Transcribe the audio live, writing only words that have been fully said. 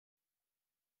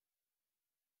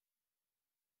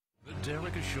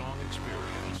Derrick Ashong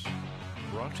Experience.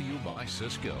 Brought to you by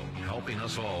Cisco, helping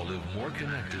us all live more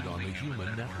connected on the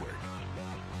human network.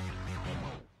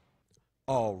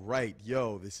 All right,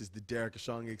 yo, this is the Derrick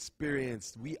Ashong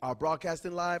Experience. We are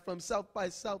broadcasting live from South by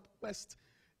Southwest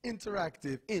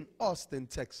Interactive in Austin,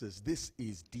 Texas. This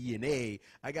is DNA.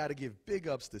 I got to give big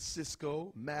ups to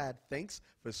Cisco. Mad thanks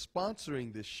for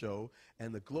sponsoring this show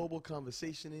and the global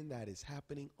conversation that is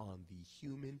happening on the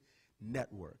human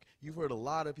network. You've heard a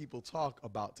lot of people talk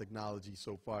about technology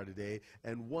so far today,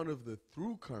 and one of the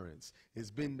through currents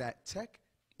has been that tech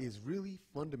is really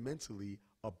fundamentally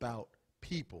about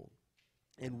people.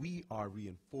 And we are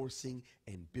reinforcing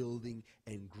and building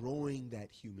and growing that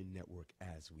human network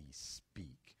as we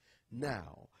speak.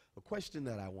 Now, a question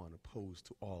that I want to pose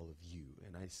to all of you,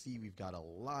 and I see we've got a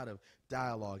lot of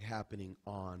dialogue happening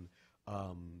on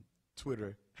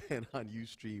Twitter and on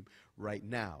Ustream right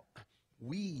now.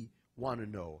 We want to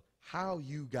know how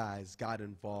you guys got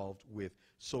involved with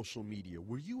social media.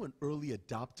 Were you an early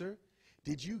adopter?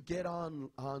 Did you get on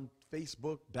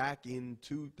Facebook back in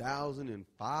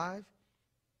 2005?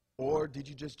 Or did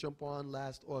you just jump on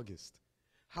last August?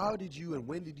 How did you and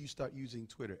when did you start using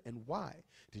Twitter, and why?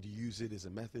 Did you use it as a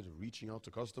method of reaching out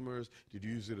to customers? Did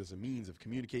you use it as a means of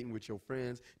communicating with your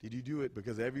friends? Did you do it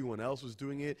because everyone else was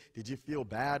doing it? Did you feel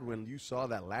bad when you saw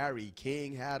that Larry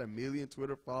King had 1 million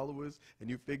Twitter followers and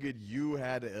you figured you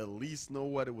had to at least know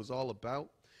what it was all about?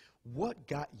 What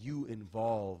got you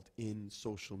involved in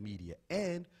social media?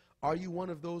 And are you one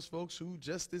of those folks who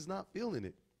just is not feeling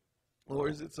it? Or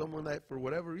is it someone that, for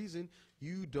whatever reason,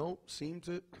 you don't seem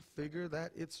to figure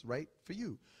that it's right for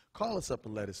you? Call us up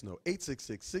and let us know.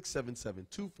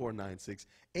 866-677-2496,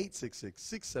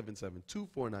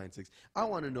 866-677-2496. I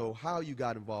want to know how you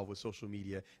got involved with social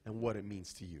media and what it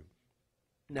means to you.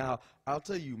 Now, I'll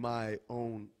tell you my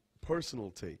own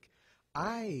personal take.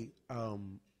 I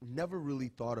never really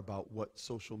thought about what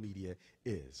social media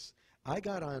is. I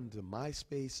got onto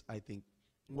MySpace, I think,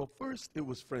 well, first it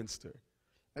was Friendster.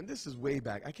 And this is way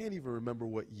back. I can't even remember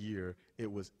what year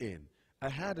it was in. I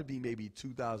had to be maybe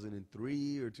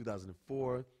 2003 or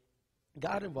 2004.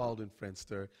 Got involved in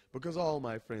Friendster because all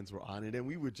my friends were on it, and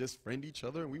we would just friend each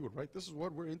other, and we would write, this is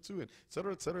what we're into, and et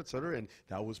cetera, et cetera, et cetera, and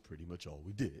that was pretty much all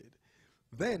we did.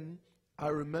 Then I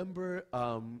remember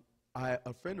a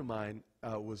friend of mine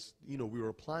was, we were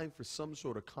applying for some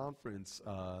sort of conference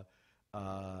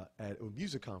at a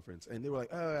music conference, and they were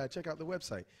like, oh, check out the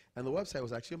website. And the website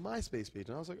was actually a MySpace page,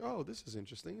 and I was like, oh, this is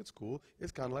interesting, it's cool.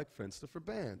 It's kind of like Friendster for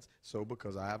bands. So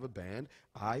because I have a band,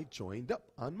 I joined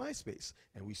up on MySpace,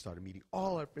 and we started meeting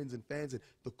all our friends and fans, and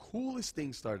the coolest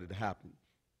thing started to happen.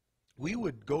 We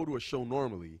would go to a show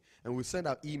normally, and we'd send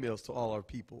out emails to all our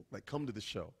people, like, come to the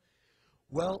show.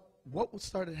 Well, what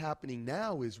started happening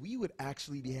now is we would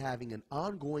actually be having an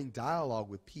ongoing dialogue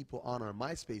with people on our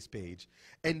MySpace page,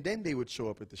 and then they would show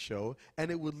up at the show, and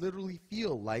it would literally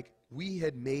feel like we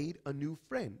had made a new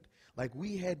friend, like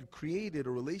we had created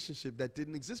a relationship that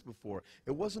didn't exist before.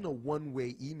 It wasn't a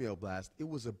one-way email blast. It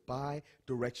was a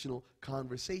bi-directional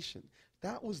conversation.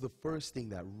 That was the first thing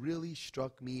that really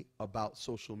struck me about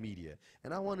social media.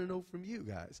 And I want to know from you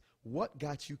guys, what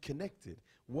got you connected?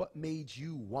 What made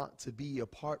you want to be a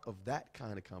part of that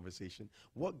kind of conversation?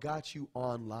 What got you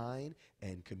online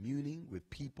and communing with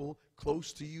people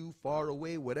close to you, far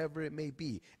away, whatever it may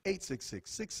be?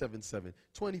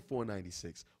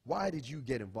 866-677-2496. Why did you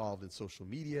get involved in social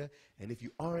media? And if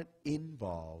you aren't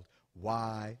involved,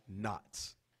 why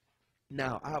not?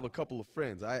 Now, I have a couple of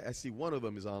friends. I see one of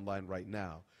them is online right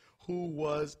now, who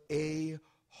was a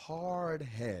hard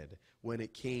head when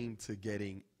it came to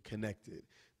getting connected.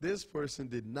 This person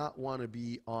did not want to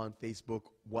be on Facebook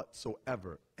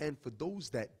whatsoever. And for those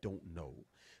that don't know,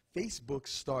 Facebook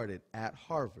started at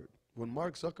Harvard. When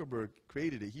Mark Zuckerberg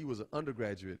created it, he was an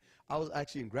undergraduate. I was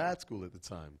actually in grad school at the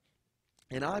time.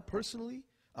 And I personally,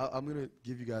 I'm going to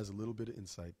give you guys a little bit of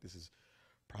insight. This is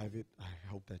private. I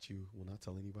hope that you will not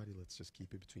tell anybody. Let's just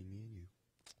keep it between me and you.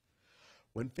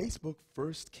 When Facebook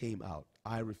first came out,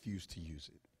 I refused to use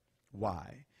it.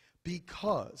 Why?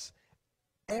 Because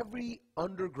every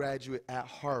undergraduate at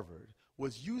Harvard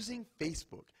was using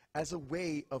Facebook as a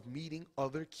way of meeting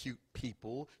other cute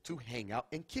people to hang out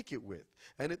and kick it with.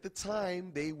 And at the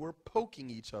time, they were poking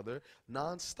each other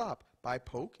nonstop. By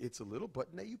poke, it's a little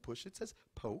button that you push. It says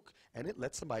poke, and it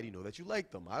lets somebody know that you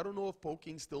like them. I don't know if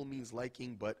poking still means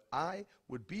liking, but I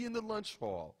would be in the lunch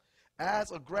hall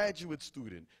as a graduate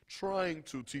student trying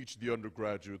to teach the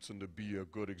undergraduates and to be a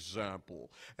good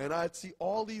example. And I'd see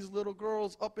all these little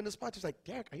girls up in the spot just like,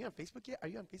 Derrick, are you on Facebook yet? Are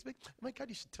you on Facebook? Oh my God,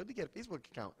 you should totally get a Facebook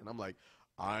account. And I'm like,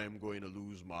 I'm going to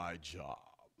lose my job.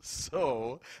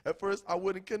 So at first I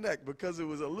wouldn't connect because it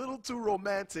was a little too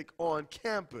romantic on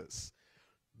campus.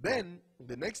 Then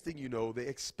the next thing you know, they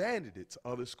expanded it to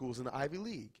other schools in the Ivy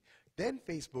League. Then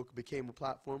Facebook became a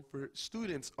platform for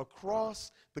students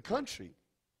across the country.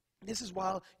 This is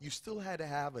while you still had to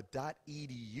have a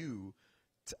 .edu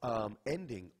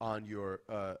ending on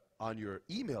your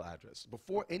email address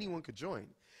before anyone could join.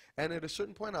 And at a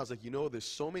certain point, I was like, you know, there's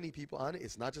so many people on it.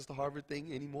 It's not just a Harvard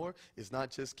thing anymore. It's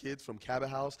not just kids from Cabot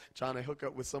House trying to hook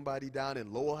up with somebody down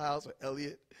in Lowell House or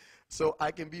Elliott. So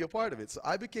I can be a part of it. So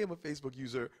I became a Facebook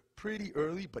user pretty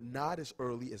early, but not as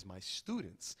early as my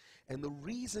students. And the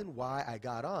reason why I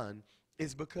got on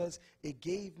is because it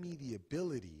gave me the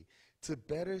ability to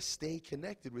better stay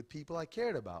connected with people I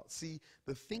cared about. See,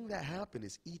 the thing that happened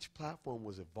is each platform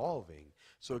was evolving.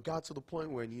 So it got to the point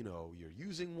when, you know, you're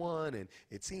using one and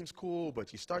it seems cool,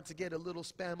 but you start to get a little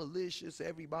spam-malicious.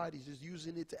 Everybody's just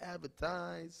using it to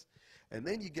advertise. And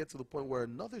then you get to the point where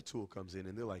another tool comes in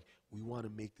and they're like, we want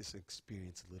to make this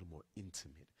experience a little more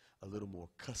intimate, a little more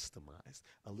customized,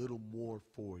 a little more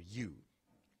for you.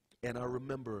 And I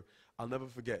remember, I'll never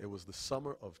forget, it was the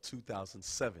summer of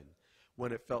 2007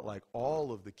 when it felt like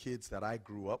all of the kids that I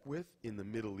grew up with in the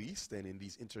Middle East and in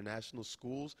these international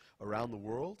schools around the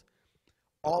world,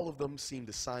 all of them seemed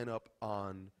to sign up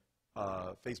on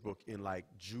Facebook in like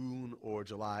June or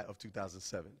July of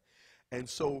 2007. And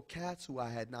so cats who I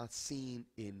had not seen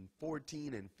in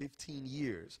 14 and 15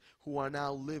 years, who are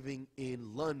now living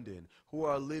in London, who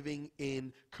are living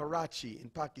in Karachi in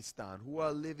Pakistan, who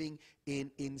are living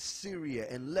in Syria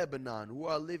and Lebanon, who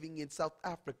are living in South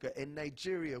Africa and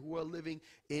Nigeria, who are living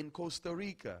in Costa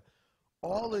Rica,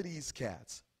 all of these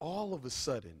cats all of a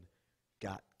sudden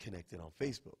got connected on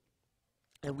Facebook.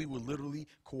 And we would literally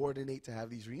coordinate to have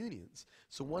these reunions.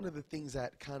 So one of the things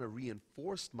that kind of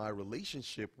reinforced my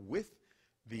relationship with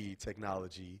the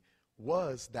technology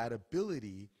was that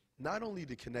ability not only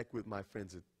to connect with my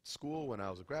friends at school when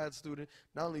I was a grad student,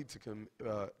 not only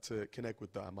to connect with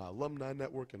my alumni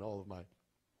network and all of my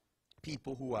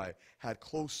people who I had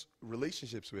close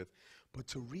relationships with, but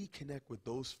to reconnect with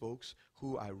those folks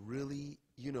who I really,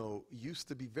 you know, used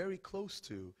to be very close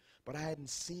to, but I hadn't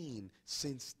seen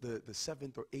since the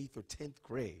 7th or 8th or 10th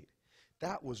grade.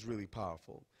 That was really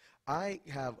powerful. I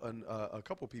have a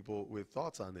couple people with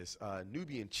thoughts on this.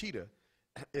 Nubian Cheetah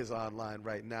is online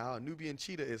right now. Nubian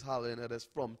Cheetah is hollering at us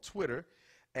from Twitter.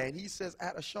 And he says,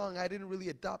 at Ashong, I didn't really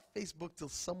adopt Facebook till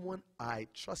someone I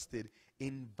trusted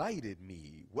invited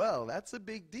me. Well, that's a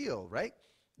big deal, right?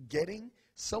 Getting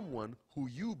someone who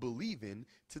you believe in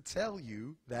to tell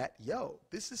you that, yo,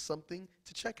 this is something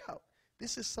to check out.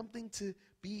 This is something to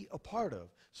be a part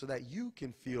of so that you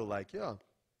can feel like, yeah,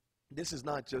 this is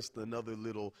not just another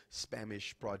little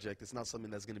Spanish project. It's not something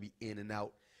that's going to be in and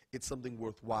out. It's something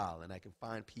worthwhile, and I can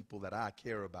find people that I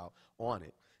care about on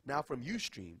it. Now from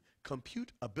Ustream,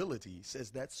 Compute Ability says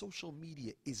that social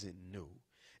media isn't new.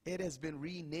 It has been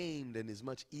renamed and is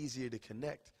much easier to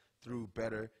connect through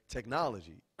better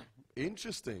technology.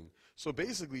 Interesting. So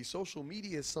basically, social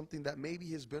media is something that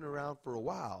maybe has been around for a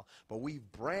while, but we've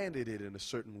branded it in a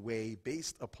certain way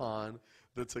based upon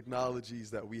the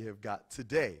technologies that we have got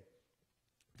today.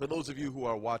 For those of you who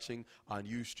are watching on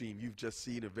Ustream, you've just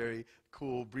seen a very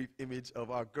cool brief image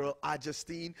of our girl,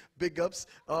 Justine. Big ups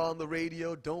on the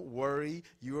radio. Don't worry,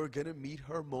 you are going to meet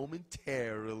her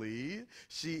momentarily.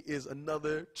 She is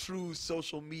another true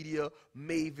social media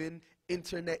maven,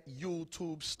 internet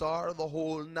YouTube star, the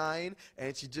whole nine.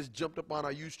 And she just jumped up on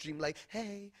our Ustream like,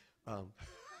 hey.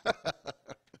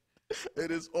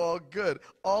 It is all good.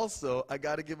 Also, I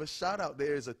got to give a shout out.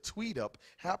 There is a tweet up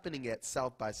happening at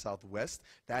South by Southwest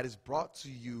that is brought to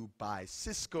you by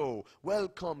Cisco.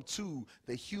 Welcome to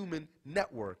the Human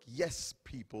Network. Yes,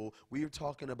 people, we are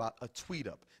talking about a tweet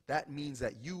up. That means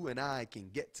that you and I can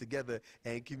get together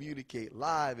and communicate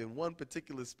live in one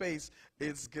particular space.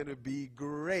 It's going to be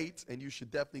great, and you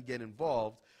should definitely get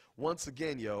involved. Once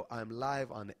again, yo, I'm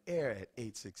live on the air at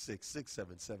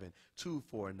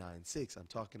 866-677-2496. I'm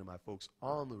talking to my folks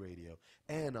on the radio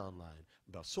and online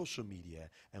about social media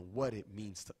and what it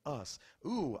means to us.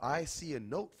 Ooh, I see a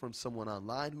note from someone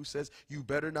online who says, you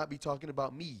better not be talking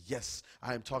about me. Yes,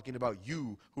 I am talking about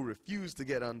you who refused to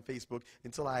get on Facebook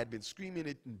until I had been screaming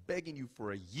it and begging you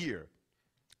for a year.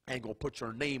 I ain't gonna put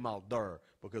your name out there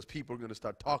because people are gonna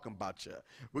start talking about you.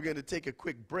 We're gonna take a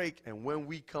quick break, and when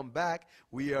we come back,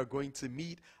 we are going to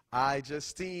meet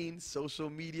Justine, social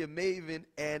media maven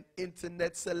and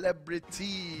internet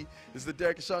celebrity. This is the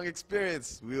Derrick Ashong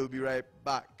Experience. We'll be right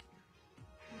back.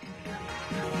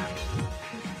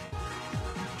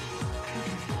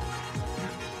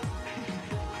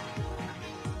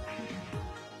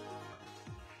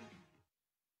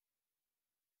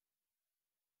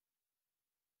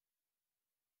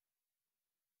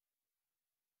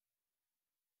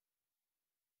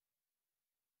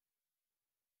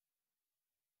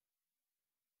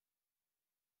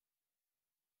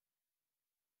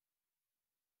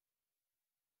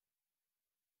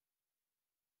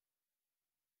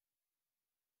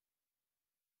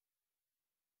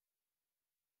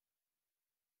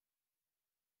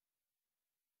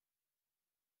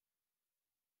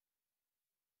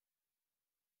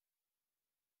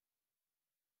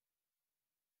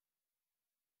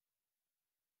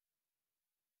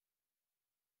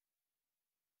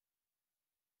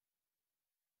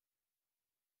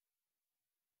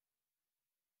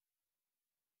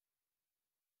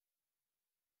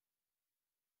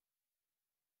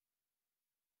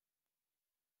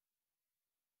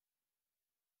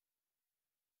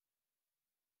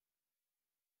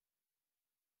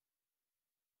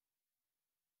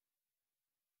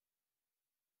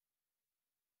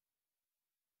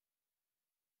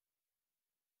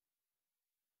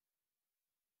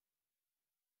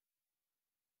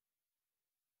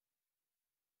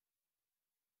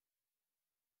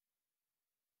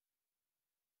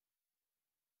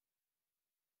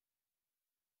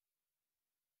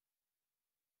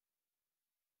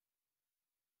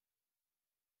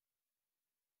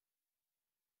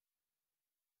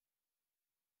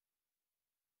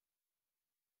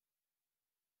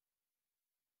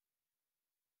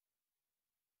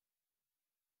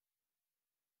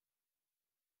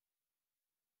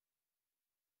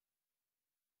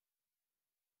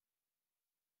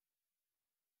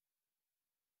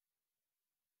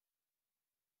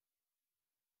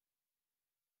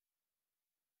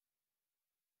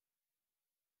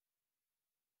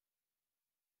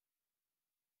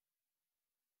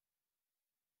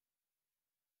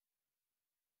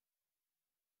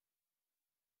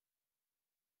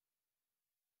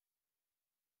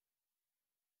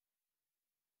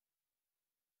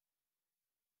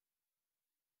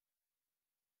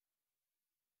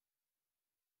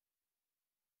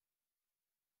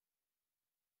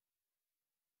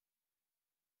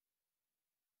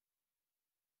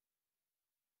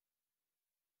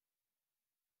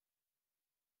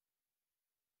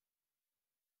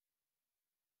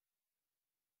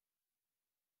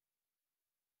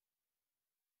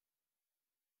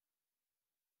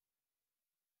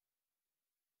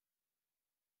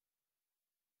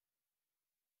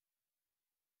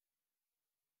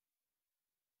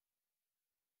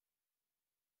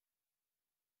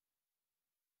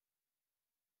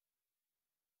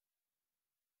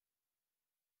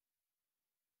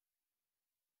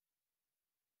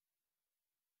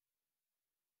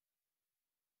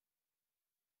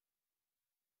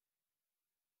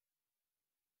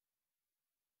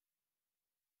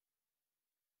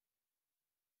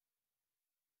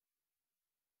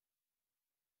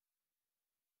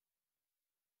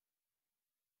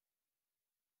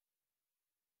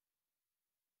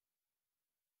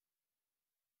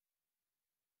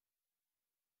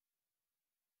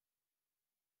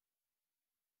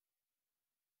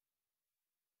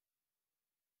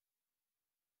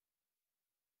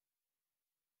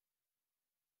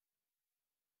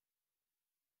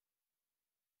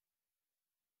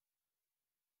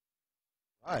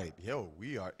 All right, yo,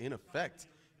 we are in effect.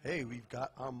 Hey, we've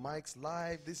got our mics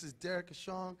live. This is Derrick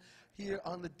Ashong here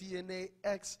on the DNA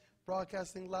X,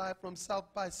 broadcasting live from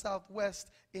South by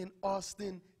Southwest in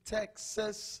Austin,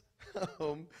 Texas.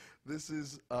 This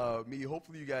is me.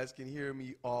 Hopefully you guys can hear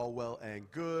me all well and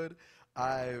good.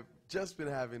 I've just been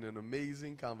having an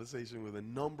amazing conversation with a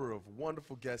number of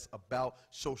wonderful guests about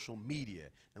social media.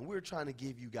 And we're trying to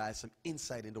give you guys some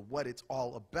insight into what it's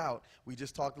all about. We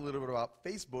just talked a little bit about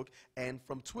Facebook, and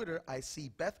from Twitter, I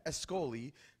see Beth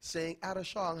Ascoli saying,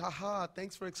 Ashong, haha,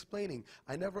 thanks for explaining.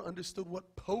 I never understood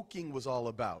what poking was all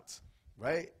about,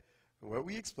 right? And what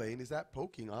we explained is that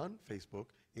poking on Facebook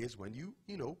is when you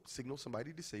signal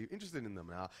somebody to say you're interested in them.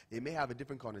 Now, it may have a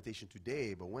different connotation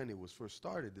today, but when it was first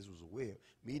started, this was a way of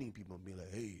meeting people and being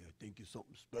like, hey, I think you're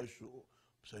something special.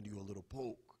 Send you a little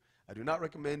poke. I do not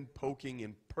recommend poking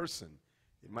in person.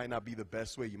 It might not be the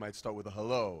best way. You might start with a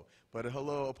hello, but a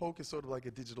poke is sort of like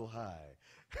a digital hi.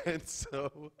 And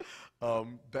so,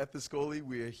 Beth Ascoli,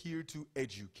 we are here to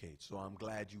educate, so I'm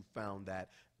glad you found that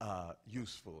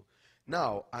useful.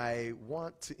 Now, I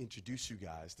want to introduce you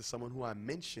guys to someone who I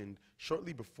mentioned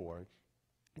shortly before.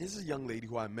 This is a young lady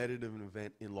who I met at an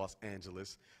event in Los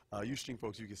Angeles. You stream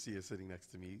folks, you can see her sitting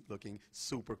next to me, looking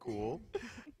super cool.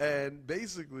 And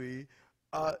basically,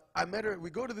 I met her. We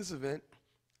go to this event,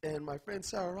 and my friend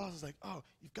Sarah Ross is like, oh,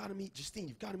 you've got to meet Justine.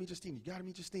 You've got to meet Justine. You've got to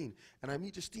meet Justine. And I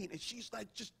meet Justine, and she's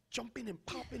like just jumping and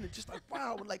popping and just like,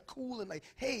 wow, and like cool and like,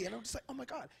 hey. And I'm just like, oh, my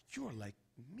God, you're like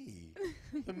me.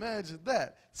 Imagine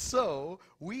that. So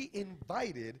we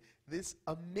invited this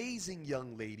amazing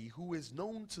young lady who is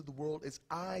known to the world as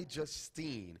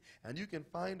iJustine. And you can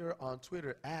find her on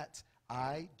Twitter at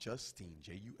iJustine,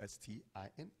 Justine.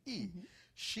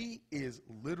 She is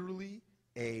literally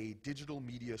a digital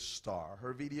media star.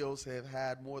 Her videos have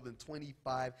had more than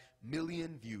 25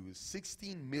 million views,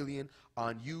 16 million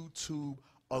on YouTube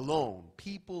alone.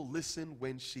 People listen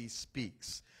when she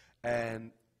speaks.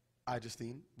 And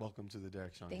iJustine, welcome to the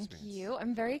Derrick Ashong Experience. Thank you.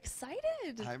 I'm very excited.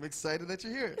 I'm excited that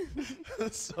you're here.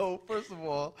 So first of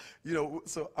all,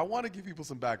 so I want to give people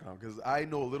some background because I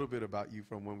know a little bit about you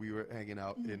from when we were hanging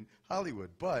out in Hollywood.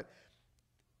 But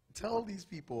tell these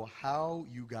people how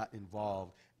you got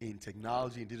involved in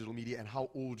technology and digital media and how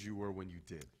old you were when you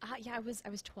did. Yeah, I was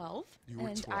 12. You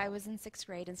were 12. I was in 6th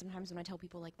grade, and sometimes when I tell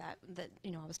people like that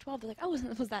I was 12, they're like, oh,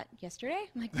 was that yesterday?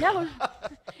 I'm like, no,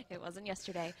 it wasn't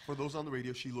yesterday. For those on the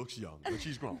radio, she looks young, but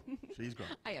she's grown. She's grown.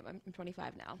 I am. I'm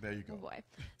 25 now. There you go. Oh, boy.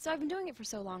 So I've been doing it for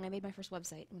so long. I made my first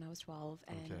website when I was 12,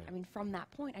 and okay. I mean, from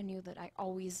that point, I knew that I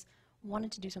always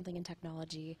wanted to do something in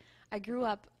technology. I grew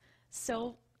up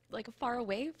so far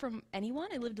away from anyone.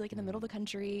 I lived in the middle of the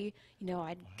country. I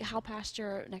had cow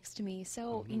pasture next to me.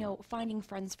 So finding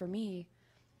friends for me,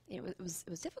 it was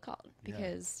difficult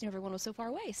because everyone was so far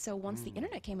away. So once the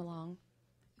internet came along,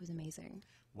 it was amazing.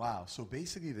 Wow. So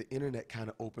basically, the internet kind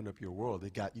of opened up your world.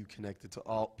 It got you connected to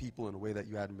all people in a way that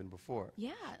you hadn't been before.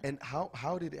 Yeah. And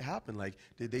how did it happen? Like,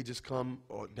 did they just come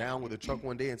down with a truck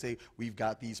one day and say, we've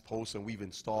got these posts and we've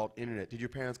installed internet? Did your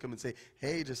parents come and say,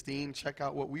 hey, Justine, check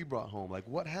out what we brought home? Like,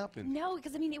 what happened? No,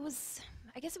 because,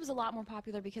 I guess it was a lot more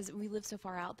popular because we lived so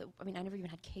far out that, I never even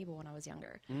had cable when I was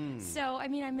younger. So, I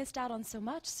missed out on so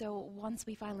much. So once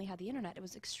we finally had the internet, it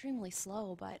was extremely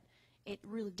slow, but it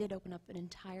really did open up an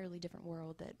entirely different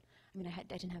world that, I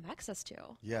didn't have access to.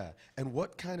 Yeah. And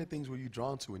what kind of things were you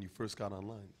drawn to when you first got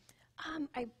online?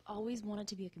 I always wanted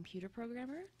to be a computer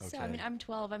programmer. Okay. So, I'm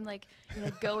 12. I'm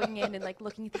going in and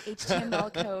looking at the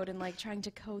HTML code and trying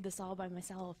to code this all by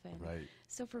myself. And right.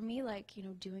 so for me,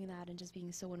 doing that and just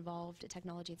being so involved in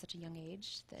technology at such a young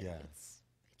age that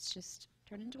it's just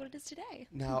turned into what it is today.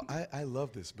 Now, I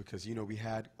love this because, we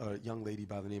had a young lady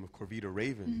by the name of Corvita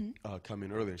Raven come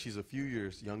in earlier. She's a few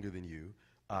years younger than you.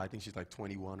 I think she's like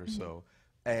 21 or so.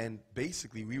 And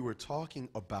basically, we were talking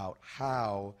about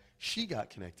how she got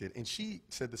connected, and she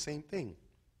said the same thing.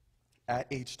 At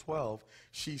age 12,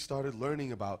 she started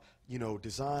learning about,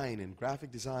 design and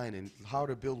graphic design and how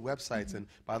to build websites. And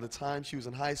by the time she was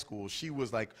in high school, she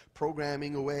was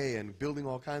programming away and building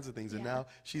all kinds of things. And now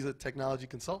she's a technology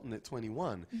consultant at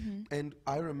 21. And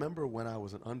I remember when I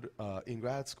was in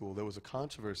grad school, there was a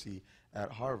controversy at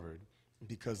Harvard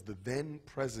because the then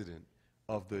president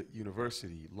of the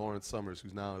university, Lawrence Summers,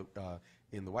 who's now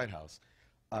in the White House,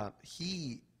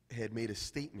 he had made a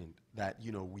statement that,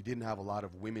 we didn't have a lot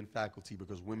of women faculty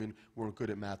because women weren't good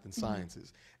at math and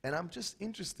sciences. And I'm just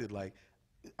interested,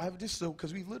 I've just so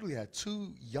because we've literally had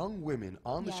two young women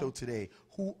on the Yeah. show today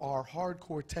who are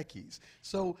hardcore techies.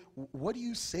 So what do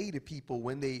you say to people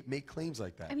when they make claims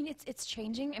like that? I mean, it's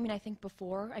changing. I mean, I think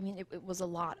before, I mean, it was a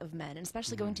lot of men, and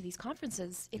especially going to these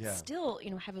conferences, it's Yeah. still, you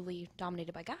know, heavily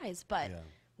dominated by guys, but Yeah.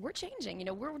 we're changing, you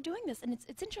know, we're doing this, and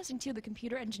it's interesting, too, the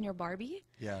computer engineer Barbie.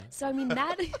 Yeah. So, I mean,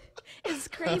 that as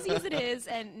crazy as it is,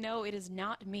 and no, it is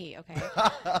not me, okay?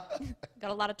 Got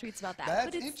a lot of tweets about that. That's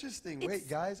but it's, interesting. it's- Wait,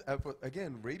 guys,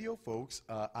 again, radio folks,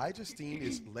 Justine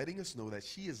is letting us know that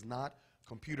she is not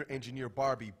computer engineer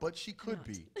Barbie, but she could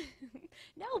be.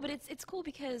 No, but it's cool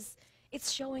because it's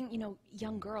showing, you know,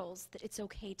 young girls that it's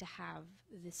okay to have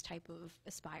this type of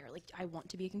aspire. Like, I want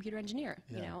to be a computer engineer,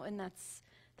 you Yeah. know, and that's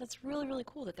really, really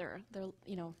cool that they're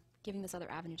you know, giving this other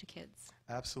avenue to kids.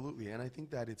 Absolutely, and I think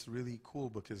that it's really cool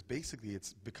because basically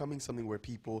it's becoming something where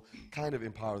people kind of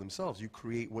empower themselves. You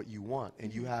create what you want,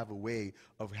 and you have a way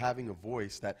of having a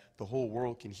voice that the whole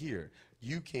world can hear.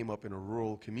 You came up in a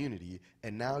rural community,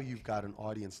 and now you've got an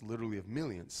audience literally of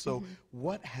millions. So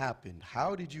what happened?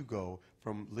 How did you go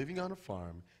from living on a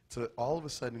farm to all of a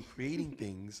sudden creating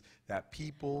things that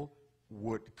people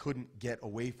couldn't get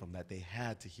away from, that they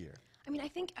had to hear? I mean, I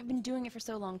think I've been doing it for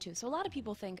so long, too. So a lot of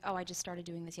people think, oh, I just started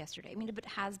doing this yesterday. I mean, but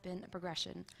it has been a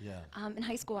progression. Yeah. In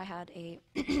high school, I had a,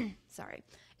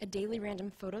 a daily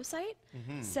random photo site.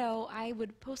 So I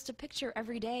would post a picture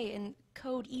every day and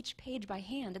code each page by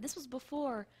hand. And this was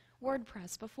before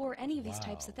WordPress, before any of these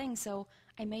types of Wow. things. So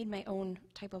I made my own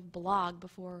type of blog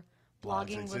before Blogs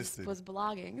blogging existed. was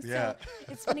blogging. Yeah.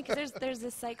 So it's funny because there's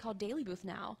this site called Daily Booth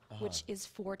now, which is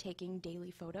for taking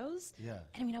daily photos. Yeah.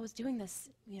 And I mean, I was doing this,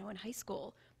 you know, in high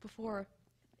school before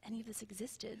any of this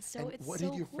existed. So And it's what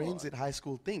so did your cool. friends at high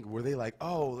school think? Were they like,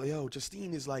 oh, yo,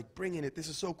 Justine is like bringing it. This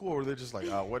is so cool. Or they're just like,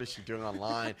 oh, what is she doing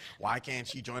online? Why can't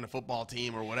she join a football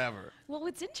team or whatever? Well,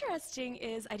 what's interesting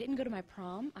is I didn't go to my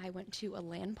prom. I went to a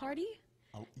LAN party.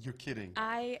 Oh, you're kidding.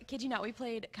 I kid you not, we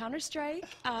played Counter-Strike,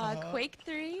 Quake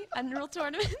 3, Unreal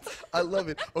Tournament. I love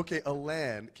it. Okay, a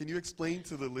LAN. Can you explain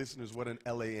to the listeners what an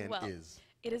LAN Well, is?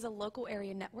 it is a local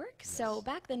area network. So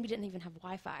back then we didn't even have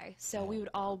Wi-Fi. So we would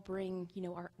all bring, you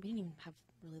know, we didn't even have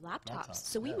really laptops.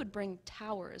 So we yeah. would bring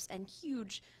towers and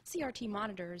huge CRT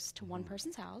monitors to one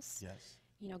person's house. Yes.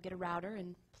 You know, get a router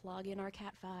and plug in our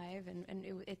Cat 5,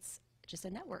 and it's just a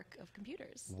network of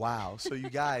computers. Wow. So you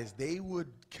guys, they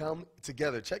would come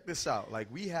together. Check this out. Like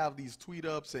we have these tweet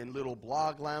ups and little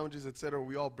blog lounges, etc.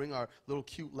 We all bring our little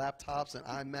cute laptops and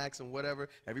iMacs and whatever.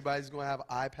 Everybody's going to have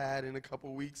an iPad in a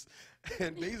couple weeks.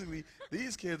 And basically,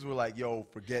 these kids were like, yo,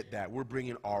 forget that. We're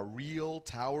bringing our real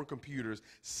tower computers,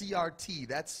 CRT.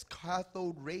 That's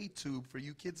cathode ray tube for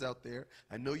you kids out there.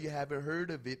 I know you haven't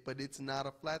heard of it, but it's not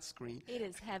a flat screen. It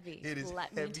is heavy. It is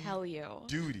Let me heavy tell you.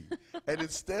 duty. And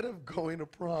instead of going to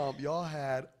prom, y'all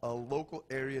had a local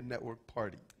area network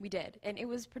party. We did, and it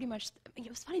was pretty much. It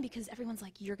was funny because everyone's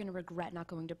like, "You're gonna regret not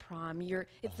going to prom.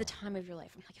 It's the time of your life."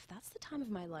 I'm like, if that's the time of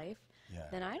my life, Yeah.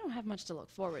 then I don't have much to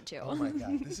look forward to. Oh my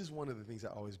God, this is one of the things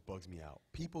that always bugs me out.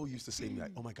 People used to say to me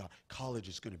like, oh my God, college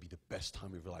is going to be the best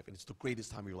time of your life, and it's the greatest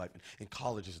time of your life, and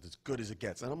college is as good as it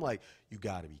gets. And I'm like, you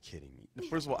got to be kidding me.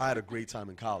 First of all, I had a great time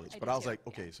in college, but did I was too, like,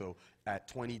 okay, so at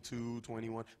 22,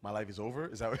 21, my life is over?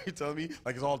 Is that what you're telling me?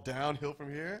 Like it's all downhill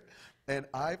from here? And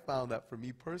I found that for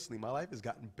me personally, my life has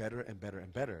gotten better and better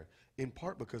and better, in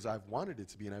part because I've wanted it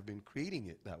to be, and I've been creating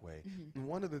it that way. And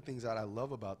one of the things that I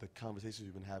love about the conversations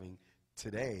we've been having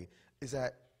today is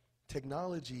that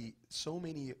technology, so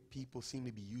many people seem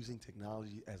to be using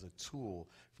technology as a tool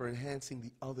for enhancing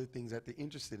the other things that they're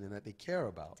interested in, that they care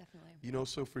about. Definitely. You know,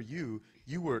 so for you,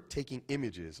 you were taking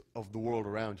images of the world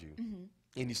around you,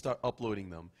 and you start uploading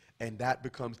them, and that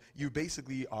becomes, you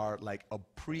basically are like a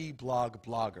pre-blog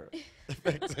blogger,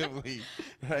 effectively,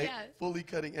 right? Yeah. Fully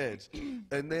cutting edge.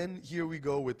 And then here we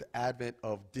go with the advent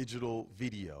of digital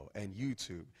video and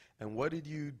YouTube. And what did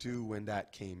you do when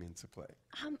that came into play?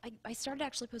 I started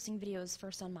actually posting videos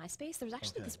first on MySpace. There was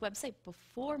actually Okay. this website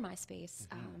before MySpace.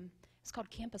 It's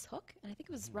called Campus Hook, and I think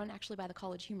it was run actually by the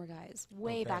College Humor guys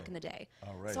way back Okay. in the day.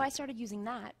 All right. So I started using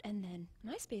that, and then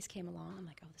MySpace came along. I'm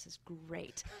like, oh, this is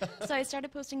great. So I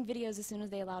started posting videos as soon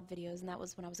as they allowed videos, and that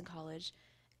was when I was in college.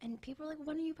 And people were like,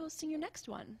 when are you posting your next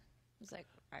one? I was like,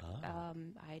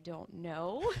 I don't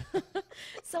know.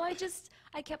 So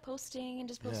I kept posting and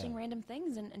just posting Yeah. random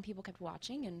things, and people kept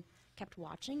watching, and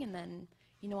then,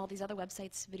 you know, all these other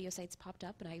websites, video sites popped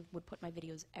up, and I would put my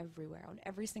videos everywhere, on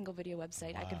every single video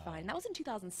website I could find. And that was in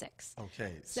 2006.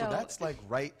 Okay, so So- that's like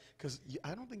right, because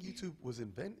I don't think YouTube was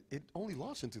invented, it only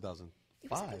launched in 2005. It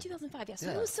was in 2005, yeah. So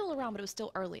it was still around, but it was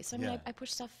still early. So I mean, I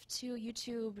pushed stuff to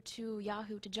YouTube, to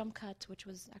Yahoo, to Jump Cut, which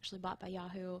was actually bought by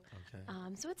Yahoo.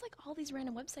 Okay. So it's like all these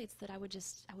random websites that I would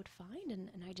find,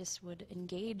 and I just would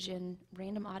engage in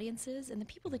random audiences, and the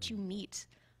people that you meet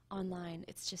online,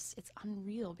 it's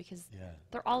unreal because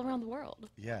they're all around the world.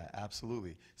 Yeah,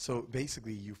 absolutely. So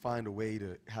basically, you find a way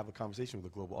to have a conversation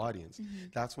with a global audience.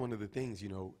 That's one of the things, you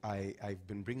know, I've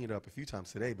been bringing it up a few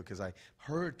times today because I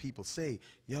heard people say,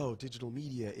 yo, digital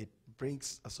media, it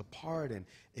breaks us apart and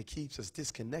it keeps us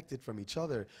disconnected from each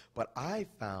other. But I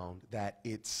found that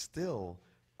it's still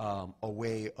a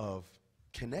way of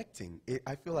connecting.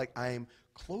 I feel like I'm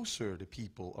closer to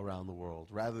people around the world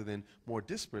rather than more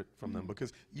disparate from them,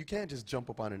 because you can't just jump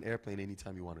up on an airplane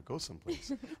anytime you want to go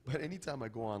someplace. But anytime I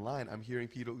go online, I'm hearing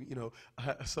people, you know,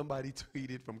 somebody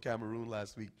tweeted from Cameroon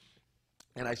last week,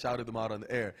 and I shouted them out on the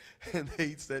air, and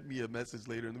they sent me a message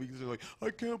later in the week. They're like, I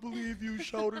can't believe you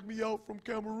shouted me out from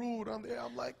Cameroon on there.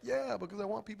 I'm like, yeah, because I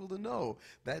want people to know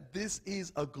that this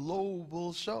is a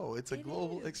global show. It's a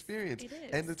global experience. It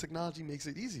is. And the technology makes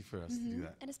it easy for us to do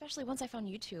that. And especially once I found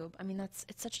YouTube, I mean, it's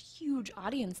such a huge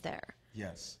audience there.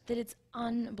 Yes. That it's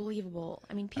unbelievable.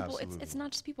 I mean, people, Absolutely. it's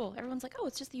not just people. Everyone's like, oh,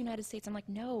 it's just the United States. I'm like,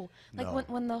 no. Like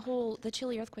when the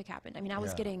Chile earthquake happened, I mean, I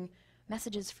was getting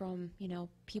messages from, you know,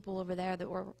 people over there that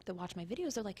watch my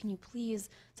videos. They're like, can you please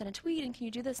send a tweet, and can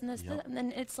you do this and this? And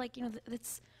then it's like, you know,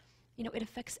 it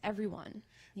affects everyone.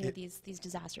 You know, these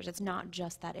disasters. It's not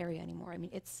just that area anymore. I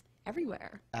mean, it's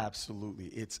everywhere.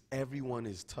 Absolutely. Everyone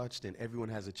is touched, and everyone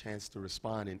has a chance to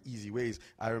respond in easy ways.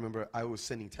 I remember I was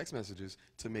sending text messages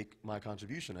to make my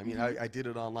contribution. I mean, I did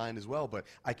it online as well, but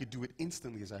I could do it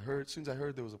instantly as soon as I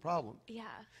heard there was a problem. Yeah.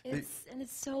 And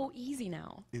it's so easy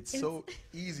now. It's so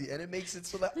easy, and it makes it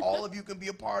so that all of you can be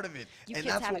a part of it. You and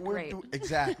kids that's have what it we're great. doing.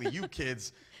 Exactly. You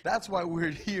kids. That's why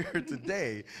we're here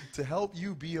today, to help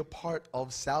you be a part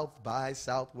of South by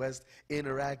Southwest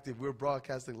Interactive. We're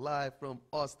broadcasting live from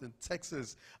Austin,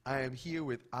 Texas. I am here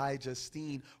with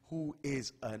Justine, who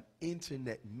is an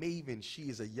internet maven. She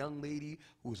is a young lady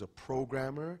who's a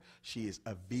programmer. She is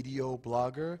a video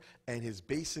blogger and has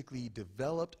basically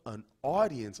developed an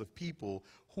audience of people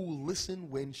who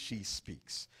listen when she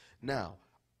speaks. Now,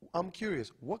 I'm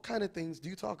curious, what kind of things do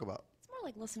you talk about?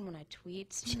 Like listen when I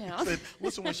tweet, you know.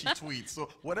 Listen when she tweets. So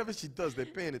whatever she does, they're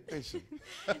paying attention.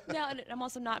 No, and I'm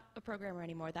also not a programmer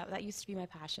anymore. That used to be my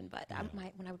passion. But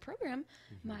when I would program,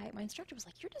 my instructor was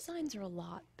like, your designs are a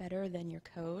lot better than your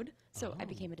code. So I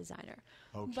became a designer.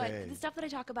 Okay. But the stuff that I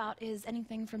talk about is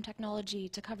anything from technology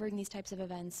to covering these types of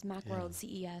events, Macworld,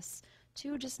 CES,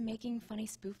 to just making funny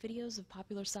spoof videos of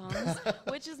popular songs,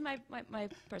 which is my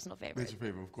personal favorite. That's your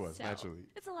favorite, of course, so naturally.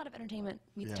 It's a lot of entertainment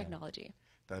meets technology.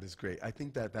 That is great. I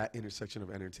think that intersection of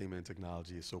entertainment and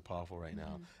technology is so powerful right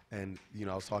now. And, you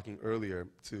know, I was talking earlier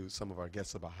to some of our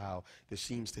guests about how there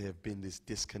seems to have been this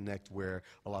disconnect where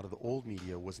a lot of the old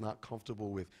media was not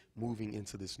comfortable with moving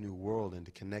into this new world and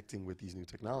to connecting with these new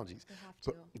technologies. They have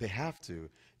to. But they have to,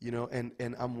 you know, and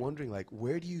I'm wondering, like,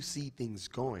 where do you see things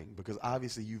going? Because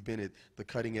obviously you've been at the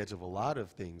cutting edge of a lot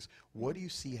of things. What do you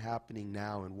see happening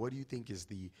now, and what do you think is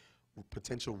the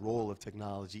potential role of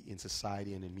technology in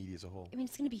society and in media as a whole? I mean,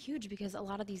 it's going to be huge because a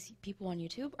lot of these people on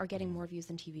YouTube are getting more views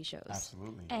than TV shows.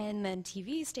 Absolutely. And then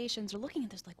TV stations are looking at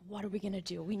this like, what are we going to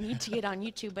do? We need to get on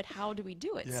YouTube, but how do we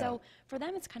do it? So for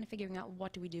them, it's kind of figuring out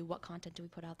what do we do, what content do we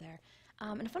put out there.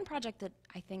 And a fun project that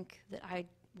I think that I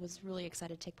was really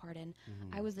excited to take part in.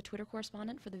 I was the Twitter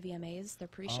correspondent for the VMAs, their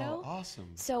pre-show. Oh, awesome.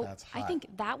 So That's I hot. think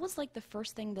that was like the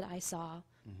first thing that I saw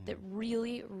that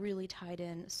really, really tied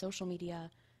in social media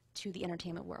to the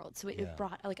entertainment world. So it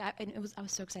brought, like, I was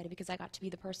so excited because I got to be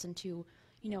the person to,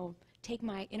 you know, take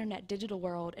my internet digital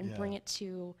world and bring it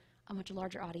to a much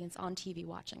larger audience on TV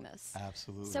watching this.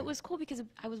 Absolutely. So it was cool because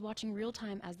I was watching real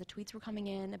time as the tweets were coming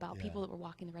in about people that were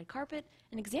walking the red carpet.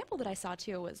 An example that I saw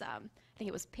too was, I think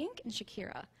it was Pink and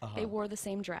Shakira. They wore the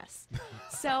same dress.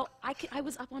 So I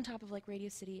was up on top of like Radio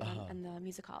City and the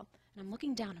music hall, and I'm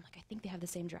looking down. I'm like, I think they have the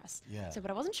same dress. So,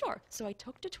 but I wasn't sure. So I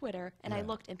took to Twitter and I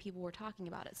looked, and people were talking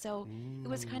about it. So it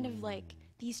was kind of like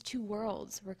these two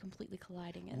worlds were completely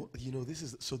colliding. And well, you know, this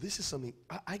is something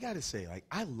I gotta say. Like,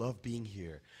 I love being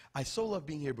here. I so love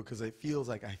being here because it feels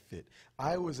like I fit.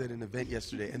 I was at an event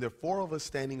yesterday, and there are 4 of us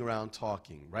standing around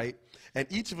talking, right? And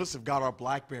each of us have got our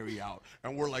BlackBerry out,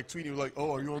 and we're like tweeting, like, like,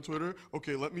 oh, are you on Twitter?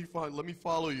 Okay, let me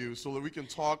follow you so that we can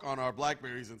talk on our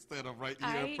Blackberries instead of right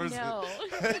here in person.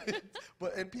 I know.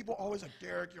 And people always like,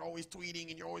 Derrick, you're always tweeting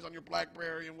and you're always on your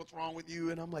Blackberry and what's wrong with you?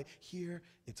 And I'm like, here,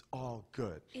 it's all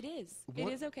good. It is. It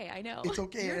is okay. I know. It's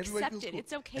okay. You're Everybody feels accepted. cool.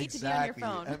 It's okay to be on your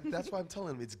phone. And that's why I'm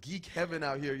telling them, it's geek heaven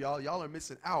out here, y'all. Y'all are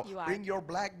missing out. You are. Bring your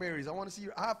Blackberries. I want to see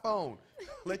your iPhone.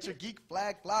 Let your geek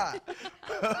flag fly.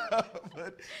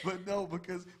 but no,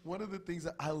 because one of the things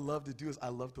that I love to do is I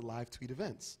love to live tweet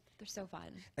events. They're so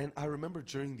fun. And I remember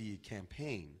during the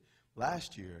campaign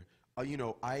last year, you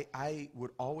know, I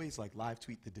would always like live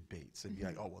tweet the debates and be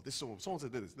like, oh, well, this someone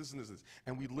said this, and this.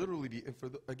 And we literally be, and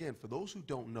again, for those who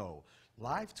don't know,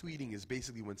 live tweeting is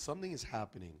basically when something is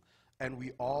happening and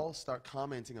we all start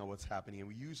commenting on what's happening and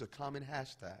we use a common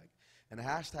hashtag. And the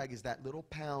hashtag is that little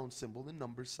pound symbol, the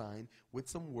number sign, with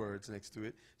some words next to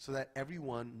it so that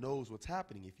everyone knows what's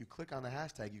happening. If you click on the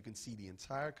hashtag, you can see the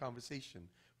entire conversation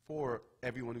for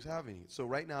everyone who's having it. So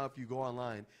right now, if you go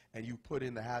online and you put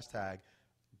in the hashtag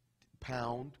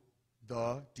pound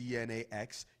the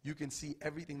DNAX, you can see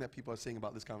everything that people are saying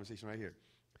about this conversation right here.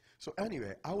 So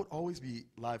anyway, I would always be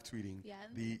live tweeting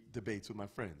the debates with my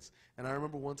friends. And I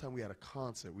remember one time we had a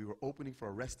concert. We were opening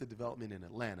for Arrested Development in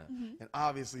Atlanta. And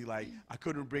obviously, like, I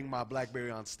couldn't bring my Blackberry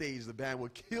on stage. The band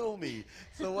would kill me.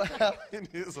 So what happened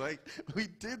is, like, we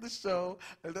did the show,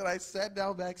 and then I sat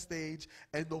down backstage,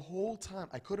 and the whole time,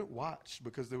 I couldn't watch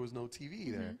because there was no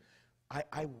TV there.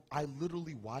 I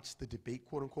literally watched the debate,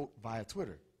 quote unquote, via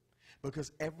Twitter.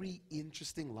 Because every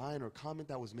interesting line or comment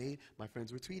that was made, my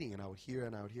friends were tweeting, and I would hear,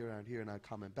 and I would hear, and I would hear, and I'd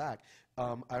comment back.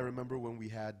 I remember when we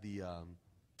had the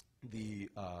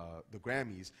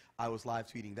Grammys, I was live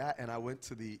tweeting that, and I went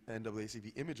to the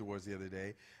NAACP Image Awards the other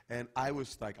day, and I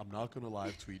was like, I'm not going to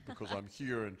live tweet because I'm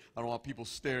here, and I don't want people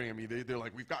staring at me. They're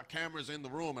like, we've got cameras in the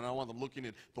room, and I want them looking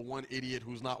at the one idiot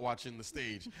who's not watching the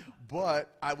stage.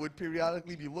 But I would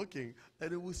periodically be looking,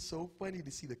 and it was so funny to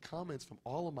see the comments from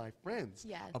all of my friends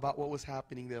about what was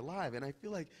happening there live, and I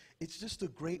feel like it's just a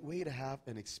great way to have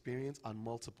an experience on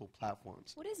multiple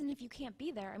platforms. What is, and if you can't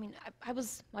be there, I mean,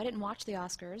 I didn't watch the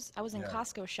Oscars. I was in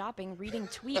Costco shopping, reading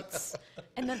tweets,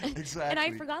 and then and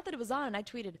I forgot that it was on, and I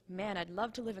tweeted, "Man, I'd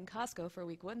love to live in Costco for a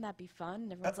week. Wouldn't that be fun?"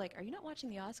 And everyone's like, "Are you not watching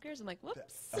the Oscars?" I'm like,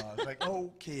 "Whoops." It's like,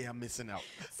 okay, I'm missing out.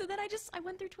 So then I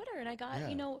went through Twitter, and I got,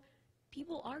 you know,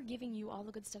 people are giving you all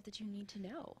the good stuff that you need to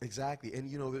know. Exactly, and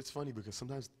you know, it's funny because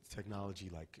sometimes technology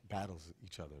like battles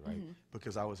each other, right?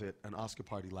 Because I was at an Oscar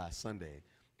party last Sunday,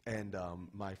 and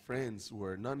my friends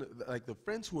were the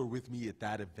friends who were with me at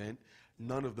that event,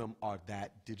 none of them are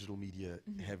that digital media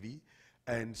heavy.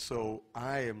 And so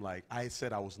I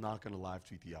said I was not going to live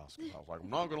tweet the Oscars. I was like, I'm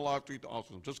not going to live tweet the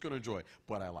Oscars. I'm just going to enjoy it.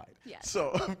 But I lied. Yes. So,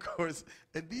 of course,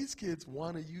 and these kids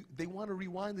want to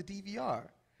rewind the DVR.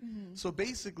 So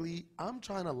basically, I'm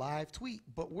trying to live tweet,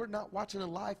 but we're not watching a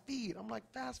live feed. I'm like,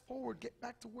 fast forward, get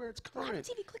back to where it's current.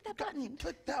 TV, click that button.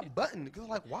 Click that button. Because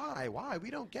like, why? We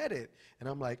don't get it. And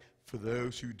I'm like, for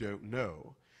those who don't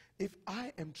know, if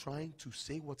I am trying to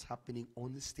say what's happening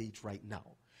on the stage right now,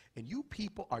 and you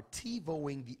people are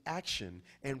TiVoing the action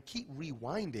and keep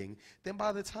rewinding, then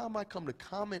by the time I come to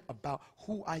comment about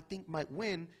who I think might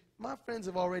win, my friends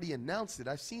have already announced it.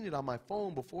 I've seen it on my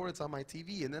phone before it's on my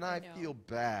TV, and then I feel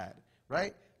bad,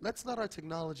 right? Let's let our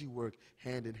technology work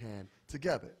hand in hand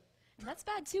together. And that's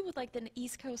bad, too, with, like, the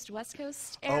East Coast, West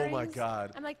Coast airings. Oh, my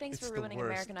God. I'm like, thanks for ruining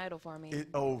American Idol for me.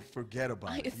 Forget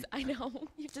about it. I know.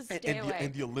 You have to stay away.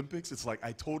 And the Olympics, it's like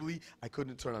I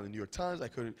couldn't turn on the New York Times. I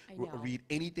couldn't read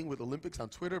anything with Olympics on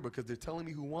Twitter because they're telling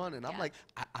me who won. And I'm like,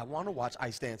 I want to watch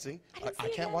ice dancing. I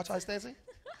can't watch ice dancing?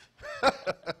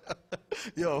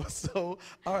 Yo, so,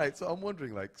 all right, so I'm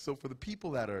wondering, like, so for the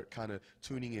people that are kind of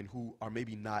tuning in who are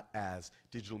maybe not as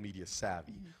digital media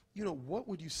savvy, you know, what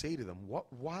would you say to them?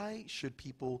 Why should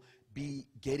people be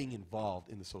getting involved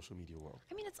in the social media world?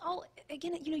 I mean, it's all,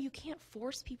 again, you know, you can't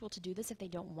force people to do this if they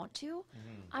don't want to.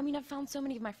 I mean, I've found so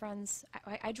many of my friends,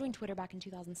 I joined Twitter back in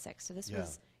 2006, so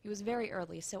it was very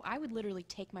early, so I would literally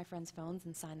take my friends' phones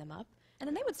and sign them up. And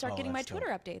then they would start getting my Twitter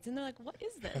updates, and they're like, "What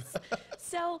is this?"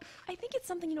 So I think it's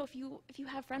something, you know, if you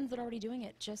have friends that are already doing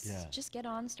it, just get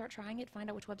on, start trying it, find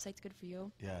out which website's good for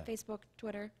you. Facebook,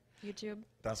 Twitter, YouTube.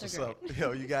 That's what's up.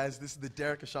 Yo, you guys, this is the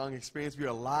Derrick Ashong Experience. We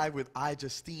are live with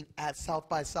Justine at South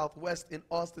by Southwest in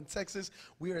Austin, Texas.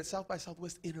 We are at South by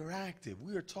Southwest Interactive.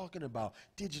 We are talking about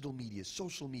digital media,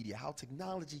 social media, how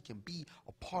technology can be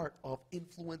a part of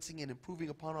influencing and improving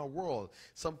upon our world.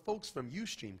 Some folks from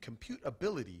Ustream, Compute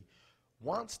Ability,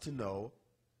 wants to know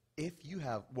if you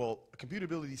have, well,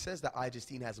 Computability says that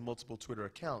iJustine has multiple Twitter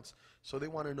accounts, so they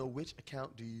want to know which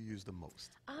account do you use the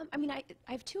most? I mean, I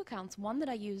have two accounts. One that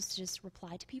I use to just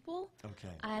reply to people.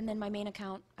 Okay. And then my main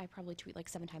account, I probably tweet like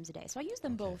 7 times a day. So I use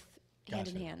them both hand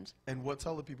in hand. And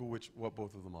tell the people what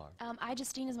both of them are.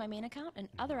 iJustine is my main account, and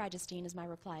Other iJustine is my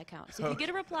reply account. So if you get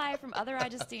a reply from Other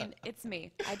iJustine, it's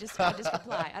me. I just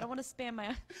reply. I don't want to spam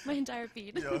my entire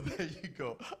feed. Yo, there you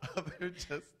go. Other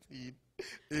Justine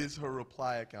is her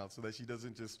reply account, so that she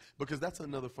doesn't just, because that's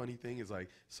another funny thing is like,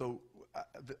 so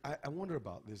I wonder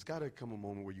about, there's got to come a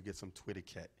moment where you get some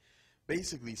Twittercat.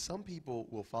 Basically, some people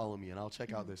will follow me and I'll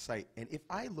check out their site, and if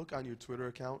I look on your Twitter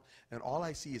account and all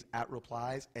I see is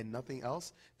 @replies and nothing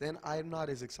else, then I'm not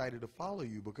as excited to follow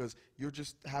you because you're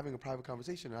just having a private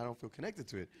conversation and I don't feel connected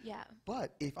to it. Yeah.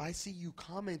 But if I see you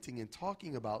commenting and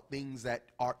talking about things that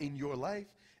are in your life,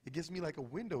 it gives me like a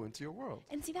window into your world.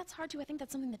 And see, that's hard too. I think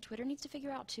that's something that Twitter needs to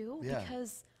figure out too,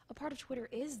 because a part of Twitter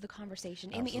is the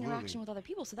conversation and the interaction with other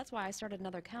people. So that's why I started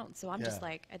another account. So I'm just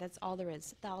like, that's all there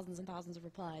is. Thousands and thousands of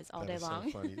replies all day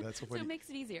long. So funny. That's so funny. So it makes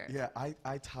it easier. Yeah,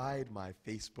 I tied my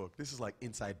Facebook. This is like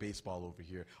inside baseball over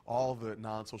here. All the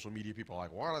non-social media people are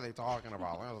like, what are they talking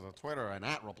about? Well, the Twitter and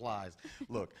 @replies.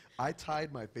 Look, I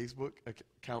tied my Facebook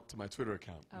account to my Twitter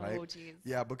account, right? Oh, geez.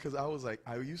 Yeah, because I was like,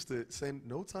 I used to send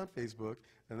notes on Facebook,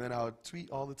 and then I would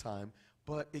tweet all the time.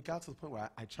 But it got to the point where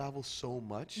I travel so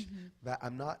much that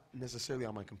I'm not necessarily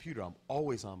on my computer. I'm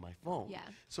always on my phone. Yeah.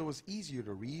 So it's easier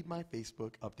to read my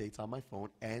Facebook updates on my phone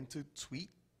and to tweet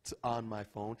on my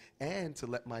phone and to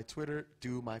let my Twitter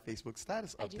do my Facebook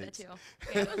status updates. I do that too.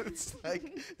 Yeah. It's like,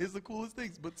 it's the coolest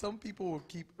things. But some people will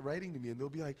keep writing to me and they'll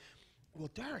be like, well,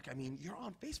 Derrick, I mean, you're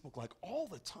on Facebook like all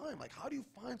the time. Like, how do you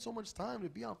find so much time to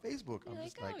be on Facebook? You're I'm like,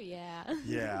 just like, oh, yeah.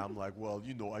 yeah, I'm like, well,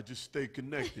 you know, I just stay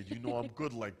connected. You know, I'm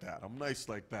good like that. I'm nice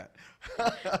like that.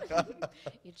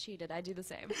 You cheated. I do the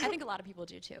same. I think a lot of people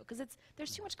do too, because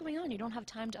there's too much going on. You don't have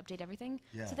time to update everything.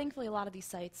 Yeah. So thankfully, a lot of these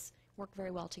sites work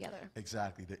very well together.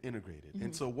 Exactly, they're integrated.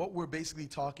 And so what we're basically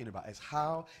talking about is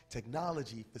how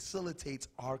technology facilitates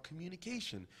our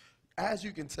communication. As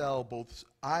you can tell, both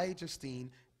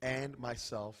Justine, and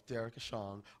myself, Derrick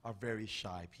Ashong, are very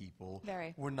shy people.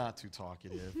 Very. We're not too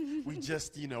talkative. We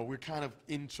just, you know, we're kind of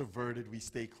introverted. We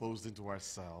stay closed into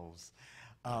ourselves.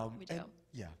 We do.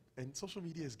 And social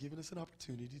media has given us an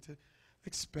opportunity to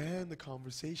expand the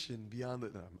conversation beyond the,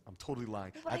 no, I'm totally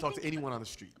lying. But I talk to anyone on the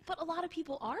street. But a lot of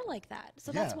people are like that.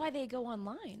 So that's why they go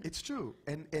online. It's true.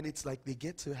 And it's like they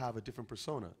get to have a different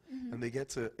persona. And they get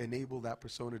to enable that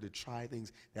persona to try